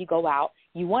recognize you when you go out.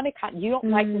 You don't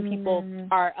like when people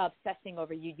are obsessing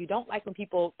over you. You don't like when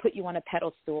people put you on a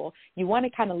pedestal. You want to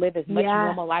kind of live as much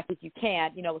normal life as you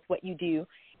can, with what you do.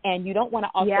 And you don't want to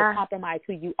also compromise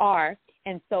who you are.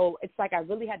 And so it's like I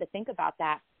really had to think about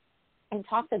that and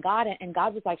talk to God. And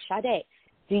God was like, Sade,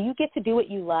 do you get to do what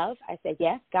you love? I said,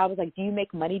 yes. God was like, do you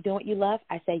make money doing what you love?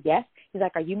 I said, yes. He's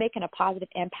like, are you making a positive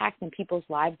impact in people's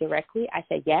lives directly? I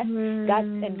said, yes.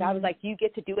 God was like, do you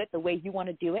get to do it the way you want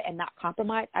to do it and not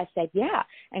compromise? I said, yeah.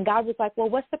 And God was like, well,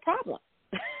 what's the problem?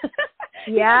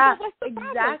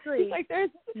 Exactly. He's like, and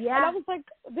I was like,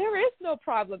 there is no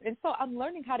problem. And so I'm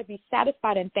learning how to be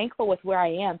satisfied and thankful with where I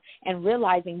am, and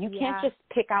realizing you can't just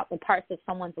pick out the parts of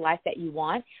someone's life that you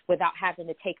want without having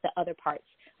to take the other parts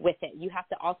with it. You have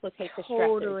to also take the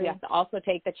stresses. You have to also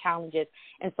take the challenges.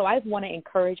 And so I want to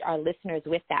encourage our listeners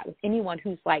with that, with anyone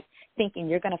who's like thinking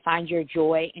you're going to find your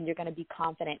joy and you're going to be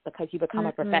confident because you become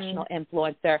a professional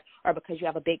influencer, or because you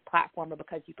have a big platform, or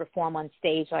because you perform on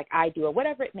stage like I do, or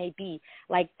whatever it may be.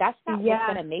 Like, that's not what's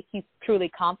going to make you truly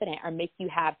confident or make you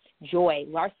have joy.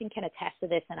 Larsen can attest to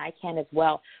this, and I can as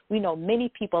well. We know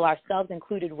many people, ourselves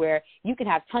included, where you can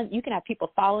have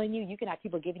people following you, you can have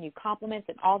people giving you compliments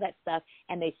and all that stuff,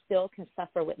 and they still can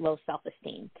suffer with low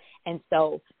self-esteem. And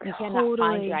so you cannot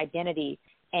find your identity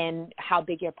in how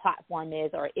big your platform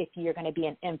is, or if you're going to be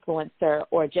an influencer,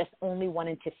 or just only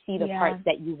wanting to see the parts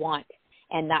that you want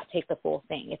and not take the full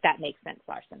thing, if that makes sense,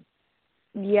 Larsen.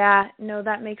 Yeah, no,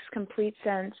 that makes complete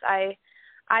sense.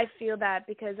 I feel that,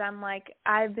 because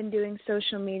I've been doing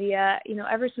social media,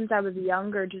 ever since I was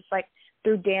younger, just like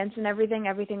through dance and everything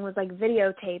was like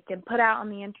videotaped and put out on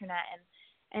the internet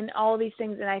and all these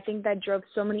things. And I think that drove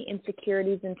so many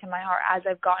insecurities into my heart as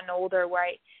I've gotten older,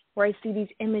 where I see these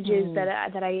images that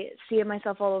I see of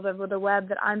myself all over the web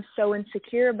that I'm so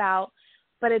insecure about.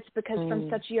 But it's because from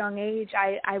such a young age,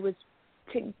 I was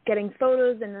getting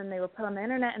photos, and then they were put on the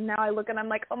internet, and now I look and I'm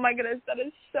like, oh my goodness, that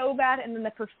is so bad. And then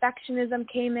the perfectionism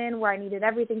came in, where I needed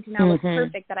everything to now look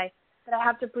perfect, that I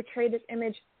have to portray this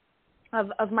image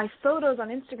of my photos on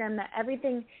Instagram, that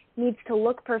everything needs to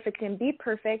look perfect and be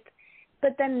perfect.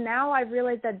 but then now I've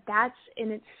realized that that's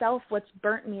in itself what's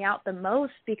burnt me out the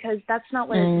most, because that's not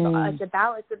what it's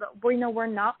about. It's about, we're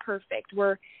not perfect.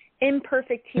 We're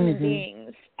imperfect human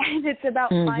beings. And it's about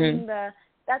finding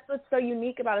that's what's so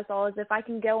unique about us all, is if I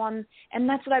can go on, and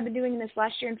that's what I've been doing this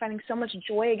last year, and finding so much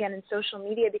joy again in social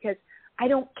media, because I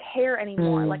don't care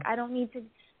anymore. Like, I don't need to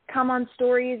come on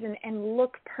stories and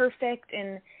look perfect,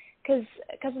 and because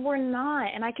we're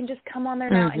not, and I can just come on there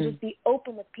now and just be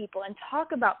open with people and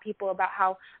talk about people, about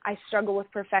how I struggle with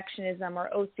perfectionism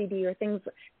or OCD or things,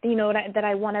 that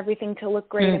I want everything to look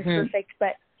great and perfect,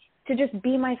 but to just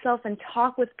be myself and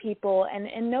talk with people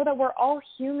and know that we're all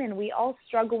human. We all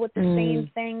struggle with the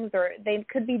same things, or they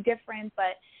could be different,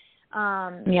 but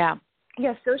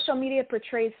social media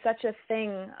portrays such a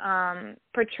thing,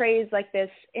 portrays like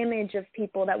this image of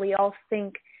people that we all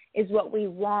think is what we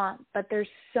want, but there's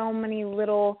so many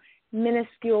little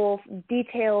minuscule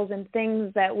details and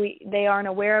things that they aren't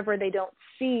aware of or they don't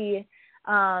see.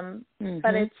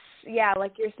 But it's,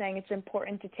 like you're saying, it's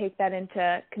important to take that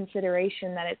into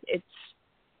consideration, that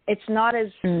it's not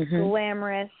as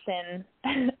glamorous, and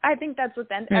I think that's with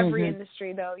every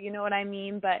industry, though, you know what I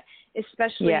mean? But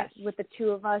especially with the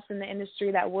two of us in the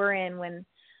industry that we're in, when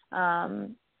I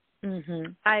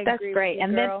that's agree great. with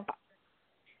you, girl.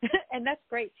 And that's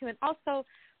great too. And also,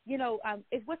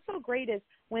 what's so great is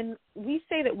when we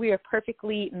say that we are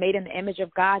perfectly made in the image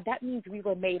of God, that means we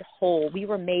were made whole. We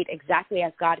were made exactly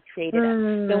as God created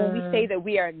us. So when we say that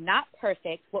we are not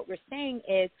perfect, what we're saying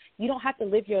is you don't have to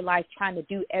live your life trying to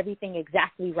do everything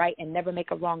exactly right and never make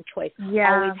a wrong choice.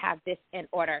 Always have this in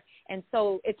order. And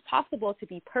so it's possible to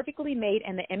be perfectly made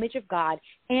in the image of God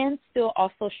and still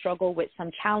also struggle with some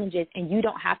challenges, and you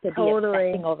don't have to be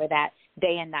obsessing over that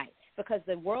day and night. Because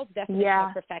the world's definition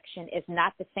of perfection is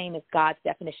not the same as God's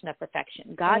definition of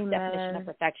perfection. God's definition of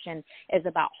perfection is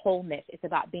about wholeness. It's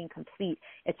about being complete.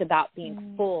 It's about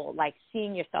being full, like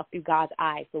seeing yourself through God's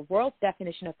eyes. The world's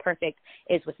definition of perfect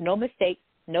is with no mistakes,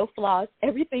 no flaws,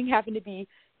 everything having to be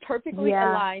perfectly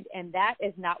aligned, and that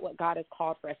is not what God has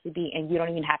called for us to be, and you don't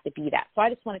even have to be that. So I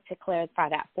just wanted to clarify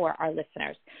that for our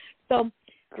listeners. So,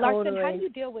 Larsen, how do you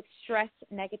deal with stress,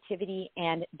 negativity,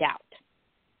 and doubt?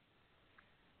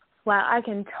 Wow, I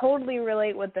can totally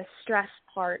relate with the stress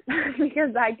part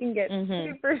because I can get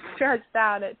super stressed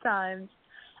out at times.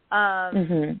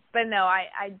 But no,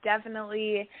 I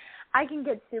definitely, I can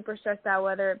get super stressed out,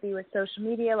 whether it be with social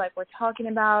media like we're talking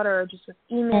about, or just with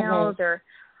emails, or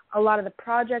a lot of the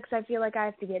projects I feel like I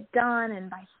have to get done and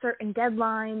by certain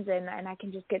deadlines, and I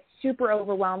can just get super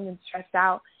overwhelmed and stressed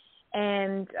out.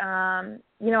 And,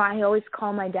 I always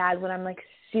call my dad when I'm like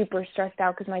super stressed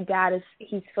out, because my dad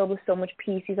he's filled with so much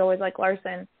peace. He's always like,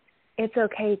 Larsen, it's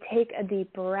okay. Take a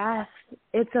deep breath.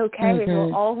 It's okay.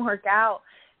 It'll all work out.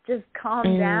 Just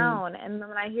calm down. And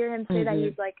when I hear him say that,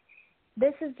 he's like,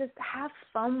 this is just, have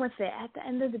fun with it. At the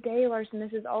end of the day, Larsen,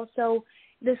 this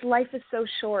life is so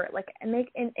short. Like,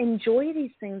 enjoy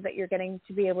these things that you're getting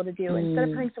to be able to do. Instead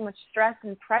of putting so much stress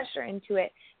and pressure into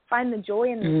it, find the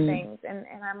joy in these things. And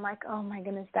I'm like, oh my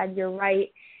goodness, Dad, you're right.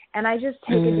 And I just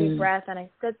take a deep breath, and I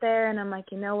sit there, and I'm like,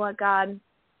 you know what, God,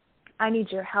 I need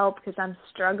your help, because I'm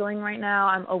struggling right now.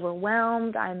 I'm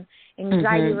overwhelmed. I'm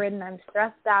anxiety-ridden. I'm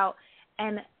stressed out.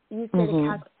 And you say to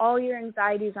cast all your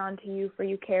anxieties onto you, for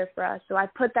you care for us. So I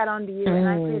put that onto you, and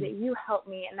I pray that you help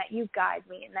me, and that you guide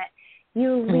me, and that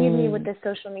you lead me with this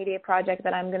social media project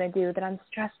that I'm going to do, that I'm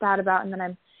stressed out about, and that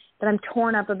I'm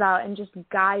torn up about, and just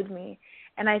guide me.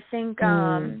 And I think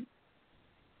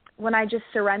when I just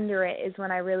surrender it is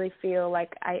when I really feel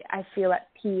like I feel at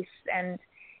peace. And,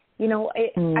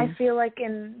 I feel like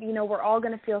we're all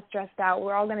going to feel stressed out.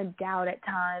 We're all going to doubt at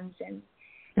times.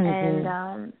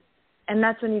 And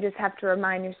that's when you just have to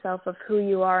remind yourself of who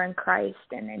you are in Christ,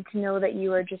 and to know that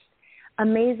you are just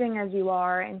amazing as you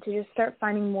are, and to just start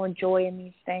finding more joy in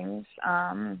these things.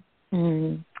 And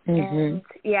I'm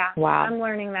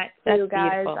learning that too, That's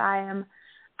guys. beautiful.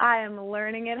 I am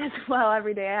learning it as well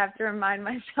every day. I have to remind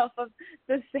myself of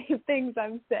the same things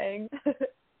I'm saying.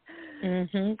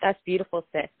 That's beautiful,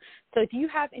 sis. So do you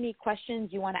have any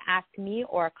questions you want to ask me,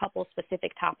 or a couple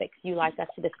specific topics you'd like us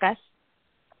to discuss?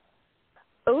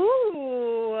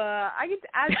 Ooh, I get to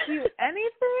ask you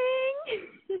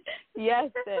anything? Yes,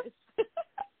 sis.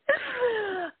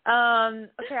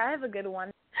 Okay, I have a good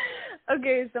one.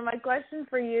 Okay, so my question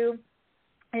for you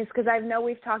is, because I know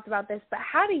we've talked about this, but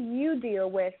how do you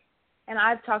deal with, and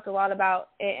I've talked a lot about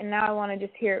it, and now I want to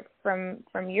just hear it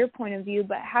from your point of view,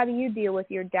 but how do you deal with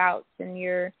your doubts and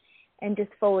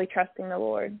just fully trusting the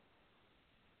Lord?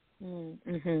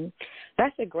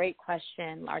 That's a great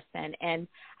question, Larsen. And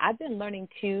I've been learning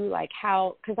too, like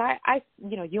how, because I,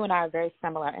 you and I are very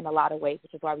similar in a lot of ways,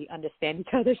 which is why we understand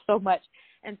each other so much.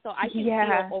 And so I can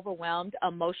feel overwhelmed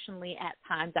emotionally at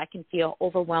times. I can feel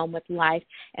overwhelmed with life.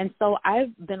 And so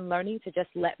I've been learning to just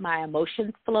let my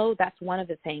emotions flow. That's one of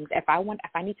the things. If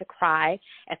I need to cry,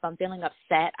 if I'm feeling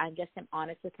upset, I just am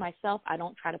honest with myself. I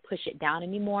don't try to push it down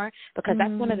anymore, because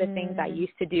that's one of the things I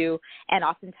used to do. And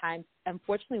oftentimes,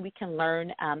 unfortunately, we can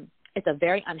learn, it's a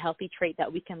very unhealthy trait that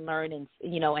we can learn in,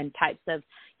 in types of,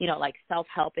 like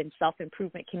self-help and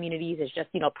self-improvement communities, is just,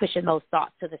 pushing those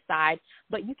thoughts to the side.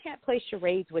 But you can't play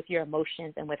charades with your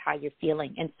emotions and with how you're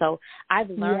feeling. And so I've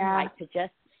learned like to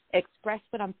just express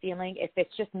what I'm feeling. If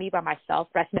it's just me by myself,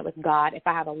 resting it with God. If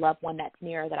I have a loved one that's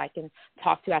near that I can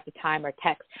talk to at the time or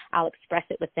text, I'll express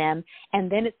it with them.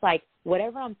 And then it's like,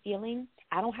 whatever I'm feeling,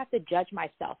 I don't have to judge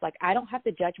myself. Like, I don't have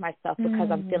to judge myself because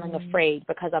I'm feeling afraid,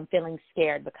 because I'm feeling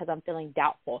scared, because I'm feeling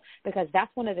doubtful, because that's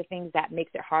one of the things that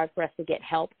makes it hard for us to get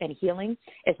help and healing,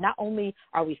 is not only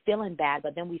are we feeling bad,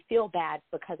 but then we feel bad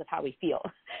because of how we feel,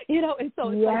 and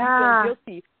so it's like you feel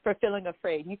guilty for feeling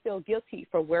afraid. You feel guilty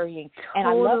for worrying. And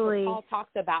I love what Paul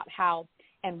talks about how,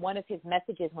 and one of his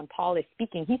messages when Paul is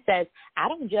speaking, he says, I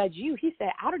don't judge you. He said,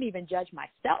 I don't even judge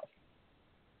myself.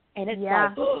 And it's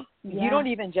like, you don't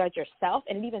even judge yourself.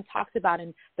 And it even talks about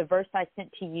in the verse I sent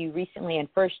to you recently in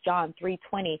 1 John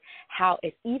 3:20, how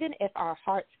even if our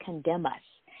hearts condemn us,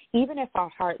 even if our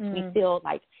hearts, we feel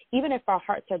like, even if our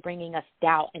hearts are bringing us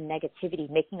doubt and negativity,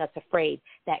 making us afraid,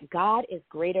 that God is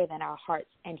greater than our hearts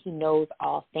and he knows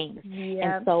all things.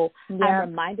 And so I'm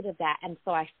reminded of that. And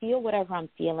so I feel whatever I'm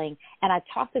feeling, and I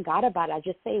talk to God about it. I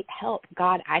just say, help,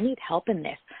 God, I need help in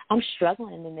this. I'm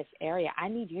struggling in this area. I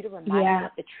need you to remind me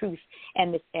of the truth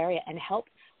in this area and help.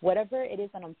 Whatever it is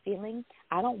that I'm feeling,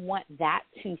 I don't want that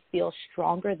to feel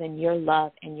stronger than your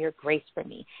love and your grace for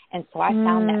me. And so I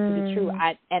found that to be true.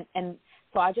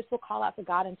 So I just will call out to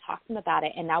God and talk to him about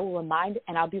it, and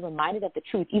I'll be reminded of the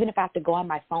truth, even if I have to go on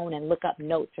my phone and look up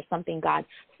notes or something God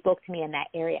spoke to me in that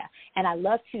area. And I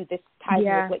love to, this ties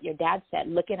in with what your dad said,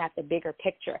 looking at the bigger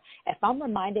picture. If I'm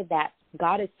reminded that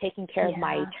God is taking care of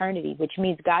my eternity, which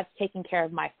means God's taking care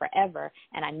of my forever,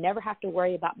 and I never have to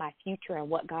worry about my future and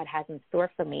what God has in store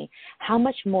for me, how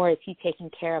much more is he taking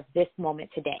care of this moment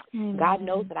today? God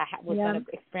knows that I was going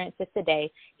to experience this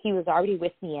today. He was already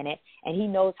with me in it, and he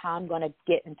knows how I'm going to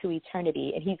get into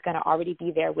eternity, and he's going to already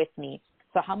be there with me.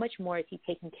 So how much more is he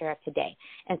taking care of today?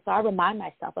 And so I remind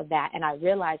myself of that, and I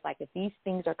realize, like, if these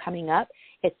things are coming up,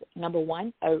 it's, number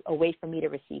one, a way for me to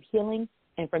receive healing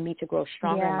and for me to grow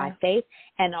stronger in my faith.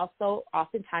 And also,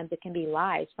 oftentimes, it can be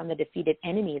lies from the defeated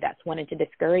enemy that's wanting to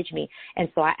discourage me. And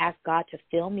so I ask God to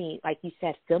fill me, like you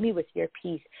said, fill me with your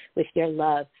peace, with your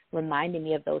love, reminding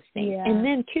me of those things. And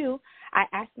then, two, I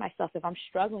ask myself, if I'm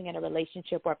struggling in a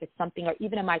relationship or if it's something, or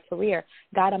even in my career,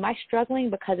 God, am I struggling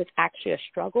because it's actually a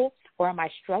struggle, or am I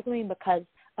struggling because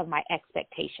of my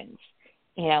expectations?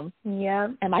 Am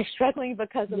I struggling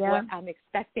because of what I'm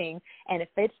expecting? And if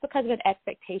it's because of an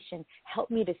expectation,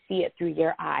 help me to see it through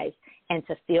your eyes and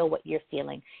to feel what you're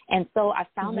feeling. And so I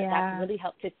found that that really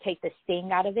helped to take the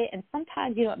sting out of it. And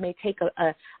sometimes, it may take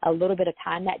a little bit of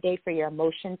time that day for your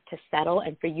emotions to settle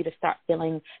and for you to start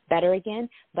feeling better again.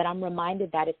 But I'm reminded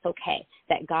that it's okay,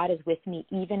 that God is with me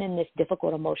even in this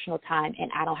difficult emotional time, and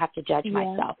I don't have to judge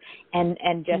myself. And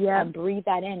just breathe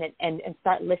that in and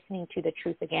start listening to the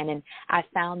truth again. And I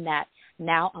found that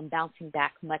now I'm bouncing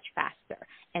back much faster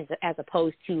as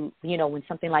opposed to, when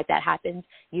something like that happens,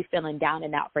 you feeling down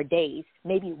and out for days,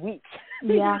 maybe weeks.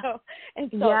 And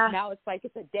so now it's like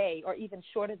it's a day or even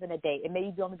shorter than a day. It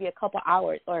may only be a couple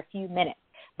hours or a few minutes.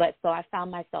 But so I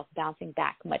found myself bouncing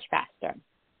back much faster.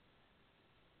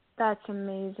 That's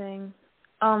amazing.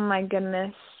 Oh, my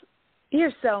goodness.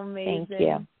 You're so amazing. Thank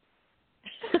you.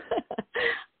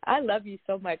 I love you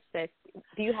so much, sis.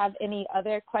 Do you have any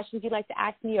other questions you'd like to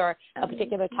ask me, or a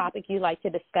particular topic you'd like to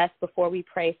discuss before we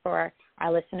pray for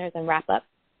our listeners and wrap up?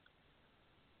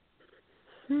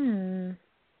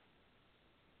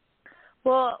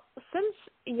 Well, since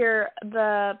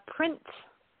the print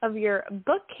of your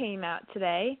book came out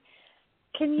today,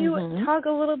 can you talk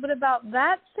a little bit about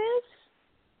that,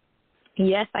 sis?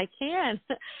 Yes, I can.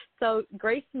 So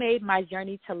Grace Made: My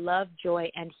Journey to Love, Joy,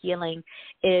 and Healing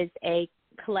is a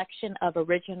collection of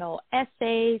original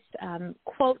essays,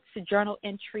 quotes, journal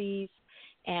entries,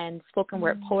 and spoken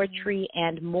word poetry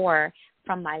and more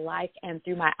from my life and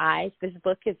through my eyes. This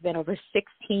book has been over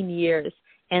 16 years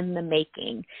in the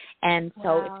making. And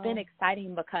so it's been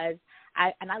exciting because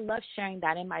I love sharing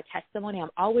that in my testimony. I'm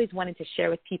always wanting to share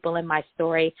with people in my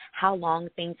story how long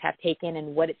things have taken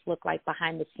and what it's looked like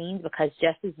behind the scenes, because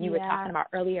just as you were talking about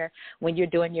earlier, when you're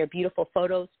doing your beautiful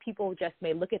photos, people just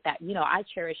may look at that. You know, I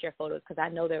cherish your photos because I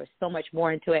know there was so much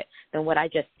more into it than what I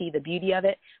just see, the beauty of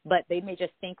it. But they may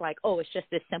just think like, oh, it's just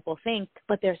this simple thing.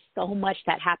 But there's so much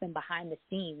that happened behind the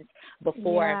scenes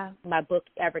before my book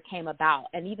ever came about.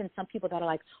 And even some people that are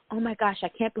like, oh my gosh, I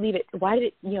can't believe it. Why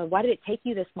did it take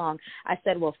you this long? I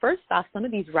said, well, first off, some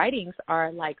of these writings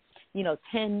are like,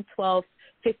 10, 12,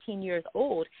 15 years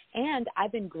old, and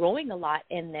I've been growing a lot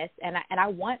in this, and I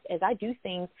want, as I do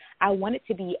things, I want it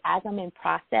to be as I'm in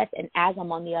process and as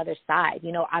I'm on the other side.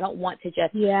 I don't want to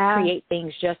just create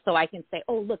things just so I can say,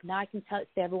 oh, look, now I can tell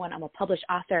everyone I'm a published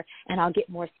author and I'll get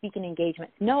more speaking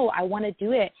engagements. No, I want to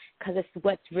do it because it's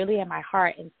what's really in my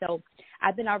heart. And so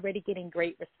I've been already getting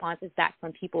great responses back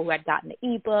from people who had gotten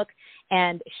the ebook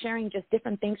and sharing just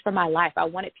different things from my life. I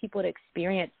wanted people to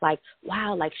experience like,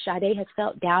 wow, like Sade has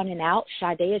felt down and out.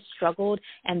 Sade has struggled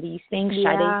and these things.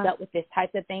 Sade's dealt with this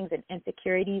types of things and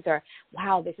insecurities, or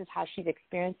wow, this is how she's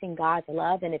experiencing God's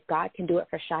love. And if God can do it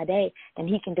for Sade, then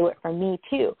he can do it for me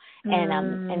too.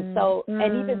 And so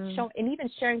even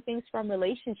sharing things from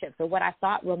relationships or what I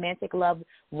thought romantic love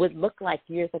would look like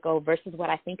years ago versus what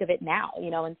I think of it now,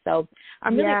 and so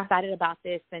I'm really excited about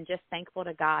this and just thankful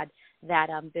to God that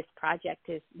this project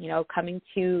is, coming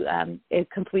to a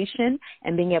completion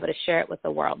and being able to share it with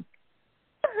the world.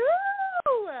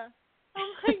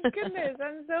 Oh my goodness.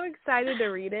 I'm so excited to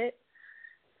read it.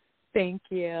 Thank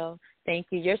you. Thank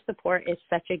you. Your support is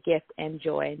such a gift and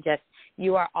joy, and just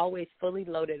you are always fully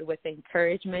loaded with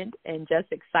encouragement and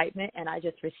just excitement, and I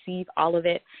just receive all of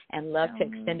it and love to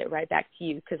extend it right back to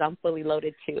you because I'm fully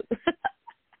loaded too.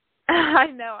 I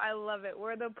know. I love it.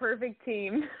 We're the perfect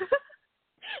team.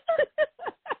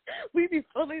 We be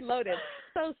fully loaded.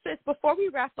 So, sis, before we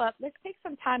wrap up, let's take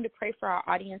some time to pray for our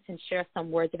audience and share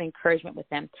some words of encouragement with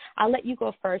them. I'll let you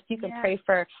go first. You can pray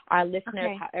for our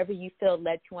listeners however you feel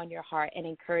led to on your heart and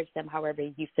encourage them however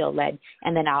you feel led,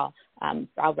 and then I'll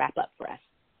wrap up for us.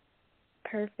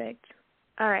 Perfect.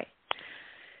 All right.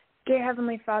 Dear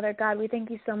Heavenly Father, God, we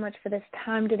thank you so much for this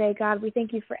time today, God. We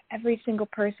thank you for every single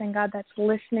person, God, that's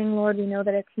listening, Lord. We know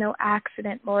that it's no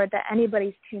accident, Lord, that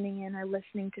anybody's tuning in or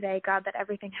listening today, God, that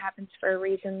everything happens for a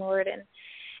reason, Lord.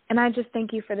 And I just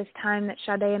thank you for this time that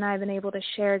Sade and I have been able to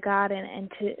share, God,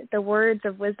 and to the words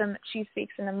of wisdom that she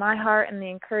speaks into my heart and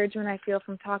the encouragement I feel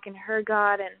from talking to her,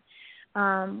 God. And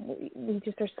we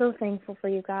just are so thankful for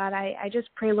you, God. I just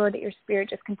pray, Lord, that your Spirit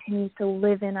just continues to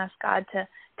live in us, God, to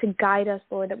guide us,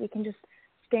 Lord, that we can just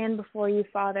stand before you,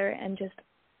 Father, and just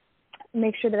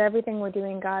make sure that everything we're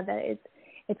doing, God, that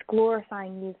it's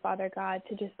glorifying you, Father God,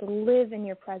 to just live in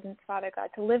your presence, Father God,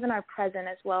 to live in our present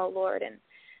as well, Lord. And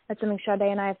that's something Sade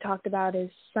and I have talked about,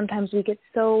 is sometimes we get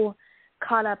so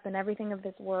caught up in everything of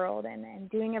this world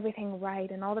and doing everything right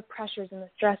and all the pressures and the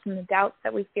stress and the doubts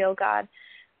that we feel, God.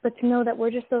 But to know that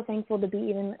we're just so thankful to be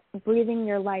even breathing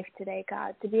your life today,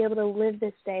 God, to be able to live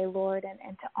this day, Lord,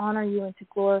 and to honor you and to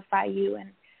glorify you.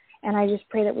 And I just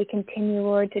pray that we continue,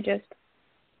 Lord, to just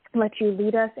let you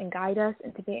lead us and guide us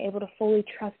and to be able to fully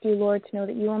trust you, Lord, to know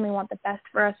that you only want the best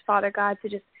for us, Father God, to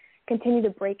just continue to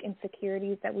break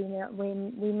insecurities that we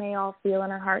may all feel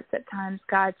in our hearts at times,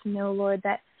 God, to know, Lord,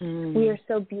 that we are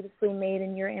so beautifully made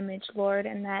in your image, Lord,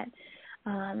 and that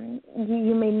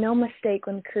you made no mistake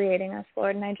when creating us,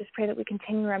 Lord, and I just pray that we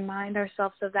continue to remind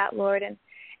ourselves of that, Lord, and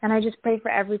I just pray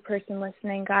for every person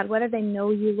listening, God, whether they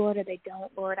know you, Lord, or they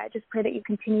don't, Lord, I just pray that you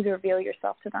continue to reveal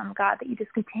yourself to them, God, that you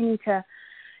just continue to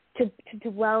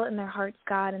dwell in their hearts,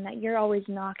 God, and that you're always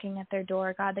knocking at their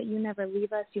door, God, that you never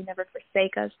leave us, you never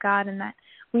forsake us, God, and that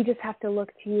we just have to look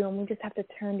to you and we just have to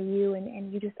turn to you,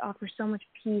 and you just offer so much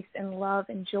peace and love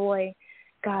and joy,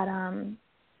 God,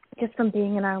 just from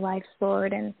being in our lives,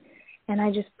 Lord. And I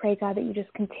just pray, God, that you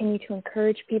just continue to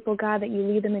encourage people, God, that you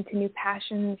lead them into new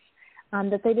passions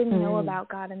that they didn't know about,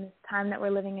 God, in this time that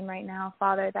we're living in right now,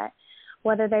 Father, that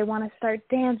whether they want to start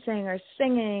dancing or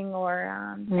singing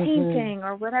or painting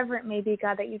or whatever it may be,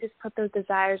 God, that you just put those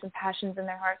desires and passions in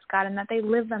their hearts, God, and that they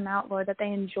live them out, Lord, that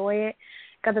they enjoy it,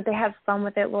 God, that they have fun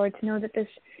with it, Lord, to know that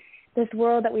this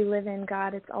world that we live in,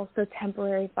 God, it's also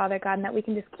temporary, Father God, and that we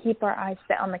can just keep our eyes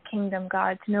set on the kingdom,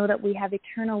 God, to know that we have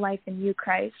eternal life in you,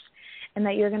 Christ, and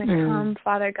that you're going to come,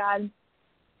 Father God,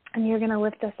 and you're going to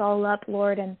lift us all up,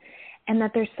 Lord, and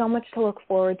that there's so much to look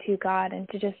forward to, God, and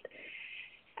to just,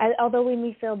 although we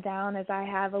may feel down, as I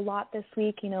have a lot this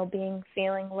week,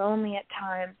 feeling lonely at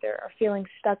times or feeling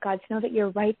stuck, God, to know that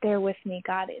you're right there with me,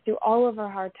 God, through all of our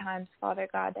hard times, Father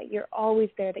God, that you're always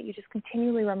there, that you just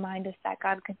continually remind us that,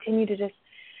 God, continue to just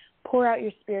pour out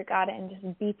your Spirit, God, and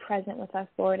just be present with us,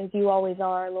 Lord, as you always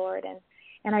are, Lord.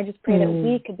 And I just pray that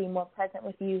we could be more present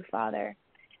with you, Father.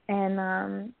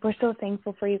 And we're so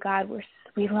thankful for you, God.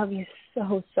 We love you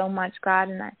so much, God.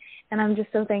 And I'm just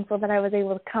so thankful that I was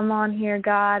able to come on here,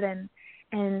 God.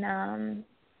 I'm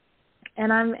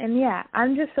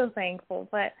just so thankful.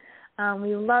 But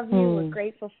we love you. We're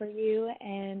grateful for you.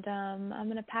 And I'm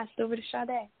going to pass it over to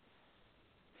Sade.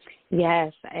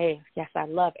 Yes, I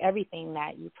love everything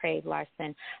that you prayed,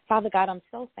 Larsen. Father God, I'm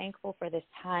so thankful for this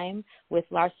time with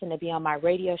Larsen to be on my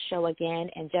radio show again,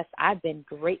 and just I've been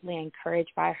greatly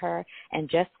encouraged by her and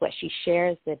just what she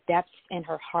shares, the depths in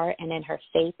her heart and in her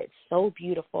faith. It's so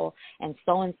beautiful and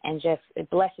just it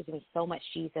blesses me so much,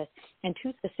 Jesus. And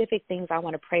two specific things I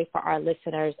want to pray for our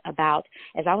listeners about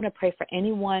is I want to pray for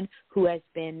anyone who has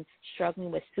been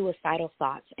struggling with suicidal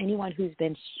thoughts, anyone who's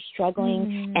been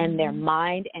struggling in their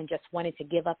mind and just wanted to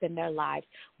give up in their lives.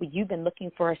 You've been looking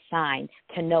for a sign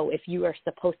to know if you are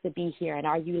supposed to be here and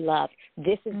are you loved.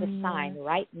 This is the sign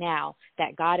right now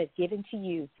that God has given to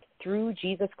you through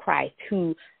Jesus Christ,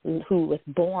 who was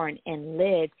born and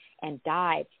lived and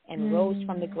died and rose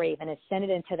from the grave and ascended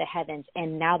into the heavens.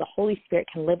 And now the Holy Spirit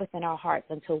can live within our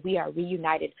hearts until we are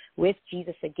reunited with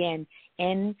Jesus again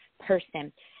in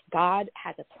person. God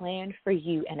has a plan for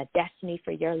you and a destiny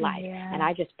for your life. Yeah. And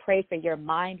I just pray for your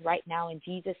mind right now in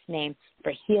Jesus' name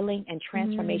for healing and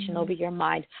transformation over your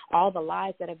mind. All the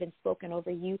lies that have been spoken over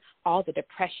you, all the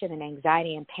depression and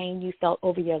anxiety and pain you felt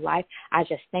over your life, I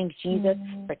just thank Jesus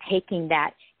for taking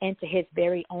that into his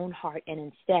very own heart and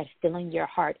instead filling your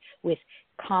heart with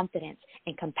confidence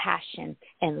and compassion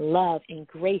and love and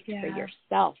grace for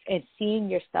yourself and seeing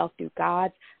yourself through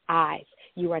God's eyes.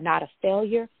 You are not a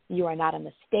failure. You are not a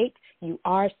mistake. You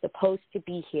are supposed to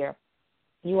be here.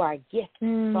 You are a gift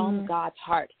from God's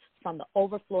heart, from the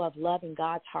overflow of love in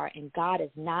God's heart, and God is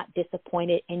not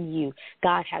disappointed in you.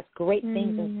 God has great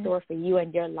things in store for you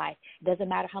and your life. It doesn't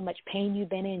matter how much pain you've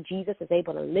been in, Jesus is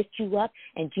able to lift you up,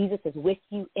 and Jesus is with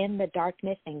you in the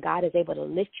darkness, and God is able to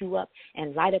lift you up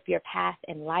and light up your path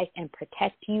in life and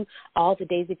protect you all the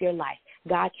days of your life.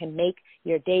 God can make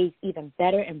your days even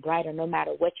better and brighter no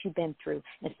matter what you've been through.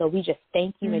 And so we just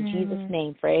thank you in Jesus'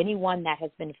 name for anyone that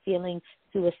has been feeling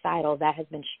suicidal, that has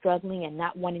been struggling and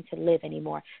not wanting to live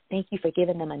anymore. Thank you for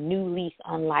giving them a new lease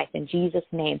on life in Jesus'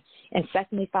 name. And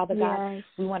secondly, Father God,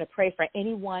 we want to pray for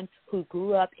anyone who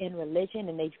grew up in religion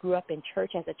and they grew up in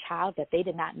church as a child, that they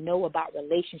did not know about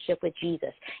relationship with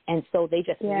Jesus. And so they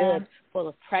just lived full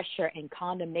of pressure and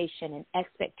condemnation and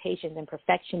expectations and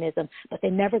perfectionism, but they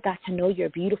never got to know your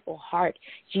beautiful heart.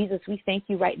 Jesus, we thank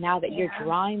you right now that you're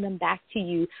drawing them back to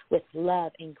you with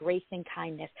love and grace and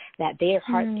kindness, that their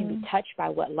hearts can be touched by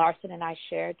what Larsen and I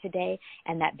shared today,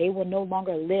 and that they will no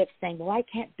longer live saying, well, I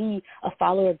can't be a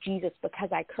follower of Jesus because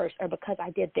I cursed or because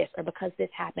I did this or because this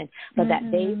happened, but that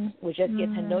they will just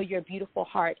get to know your beautiful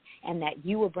heart, and that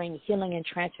you will bring healing and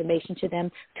transformation to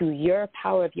them through your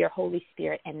power of your Holy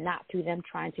Spirit and not through them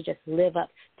trying to just live up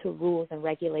to rules and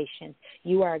regulations.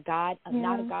 You are a God,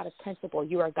 not a God of principle.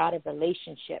 You are a God of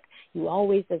relationship. You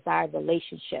always desire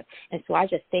relationship. And so I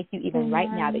just thank you even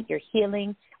right now that you're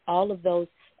healing all of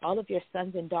your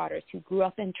sons and daughters who grew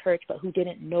up in church but who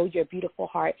didn't know your beautiful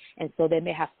heart, and so they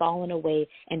may have fallen away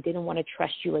and didn't want to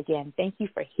trust you again. Thank you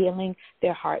for healing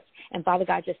their hearts. And Father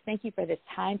God, just thank you for this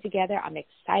time together. I'm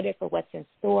excited for what's in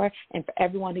store and for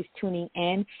everyone who's tuning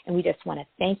in, and we just want to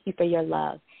thank you for your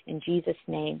love. In Jesus'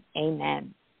 name,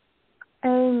 amen.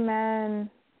 Amen.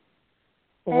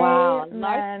 Wow, Amen.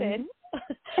 Larsen.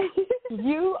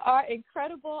 You are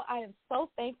incredible. I am so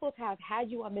thankful to have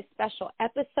had you on this special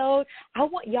episode. I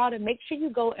want y'all to make sure you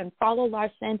go and follow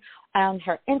Larsen on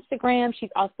her Instagram. She's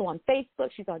also on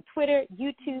Facebook. She's on Twitter,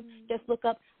 YouTube. Just look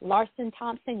up Larsen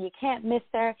Thompson. You can't miss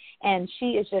her. And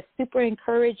she is just super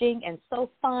encouraging and so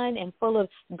fun and full of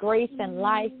grace and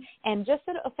life and just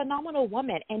a phenomenal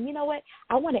woman. And you know what?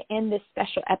 I want to end this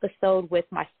special episode with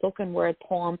my spoken word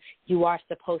poem, You Are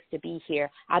Supposed to Be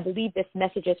Here. I believe this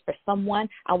message is for someone.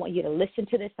 I want you to listen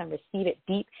to this and receive it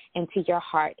deep into your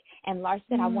heart. And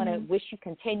Larsen, I want to wish you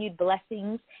continued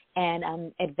blessings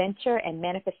and adventure and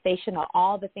manifestation on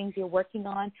all the things you're working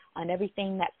on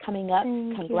everything that's coming up.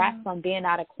 Congrats on being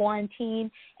out of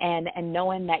quarantine and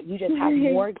knowing that you just have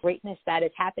more greatness that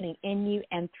is happening in you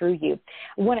and through you.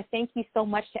 I want to thank you so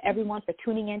much to everyone for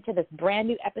tuning in to this brand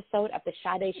new episode of the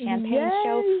Sade Champagne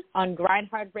Show on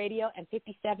Grindhard Radio and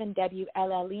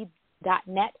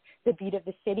 57WLLE.net, the beat of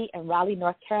the city in Raleigh,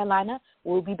 North Carolina.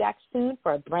 We'll be back soon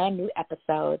for a brand new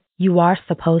episode. You are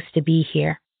supposed to be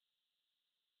here.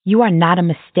 You are not a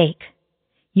mistake.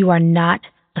 You are not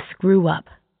a screw up.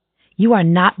 You are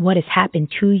not what has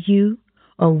happened to you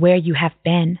or where you have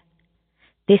been.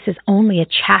 This is only a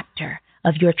chapter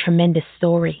of your tremendous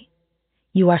story.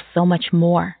 You are so much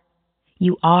more.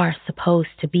 You are supposed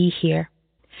to be here.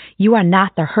 You are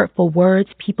not the hurtful words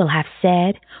people have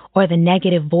said or the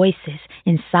negative voices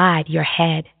inside your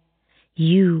head.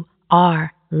 You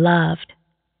are loved.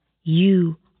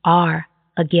 You are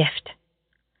a gift.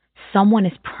 Someone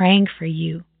is praying for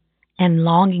you and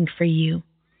longing for you.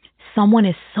 Someone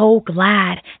is so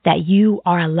glad that you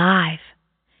are alive.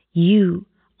 You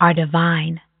are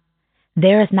divine.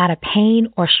 There is not a pain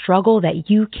or struggle that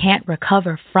you can't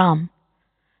recover from,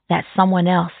 that someone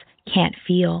else can't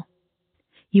feel.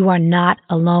 You are not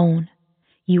alone.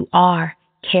 You are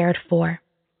cared for.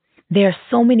 There are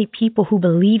so many people who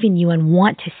believe in you and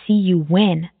want to see you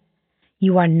win.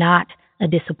 You are not a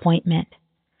disappointment.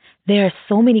 There are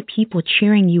so many people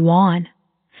cheering you on.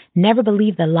 Never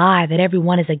believe the lie that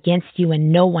everyone is against you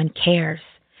and no one cares.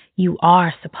 You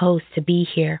are supposed to be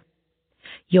here.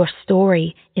 Your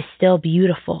story is still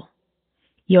beautiful.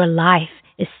 Your life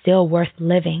is still worth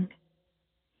living.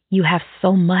 You have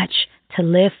so much to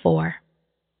live for.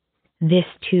 This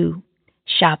too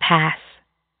shall pass.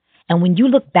 And when you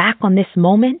look back on this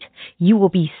moment, you will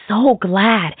be so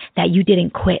glad that you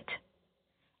didn't quit.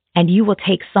 And you will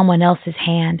take someone else's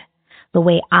hand the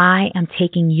way I am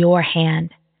taking your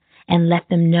hand and let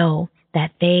them know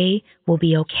that they will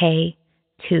be okay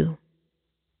too.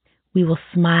 We will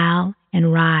smile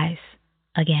and rise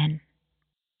again.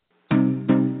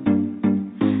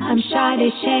 I'm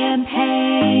Sade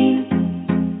Champagne.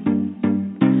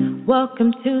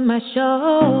 Welcome to my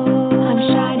show. I'm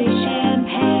Sade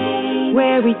Champagne,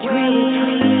 where we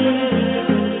drink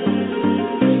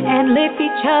and lift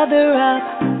each other up.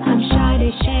 I'm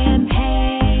Sade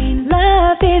Champagne.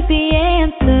 Love is the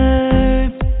answer.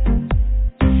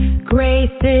 Grace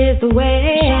is the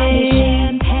way. Sade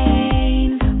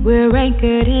Champagne. We're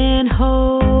anchored in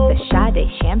hope.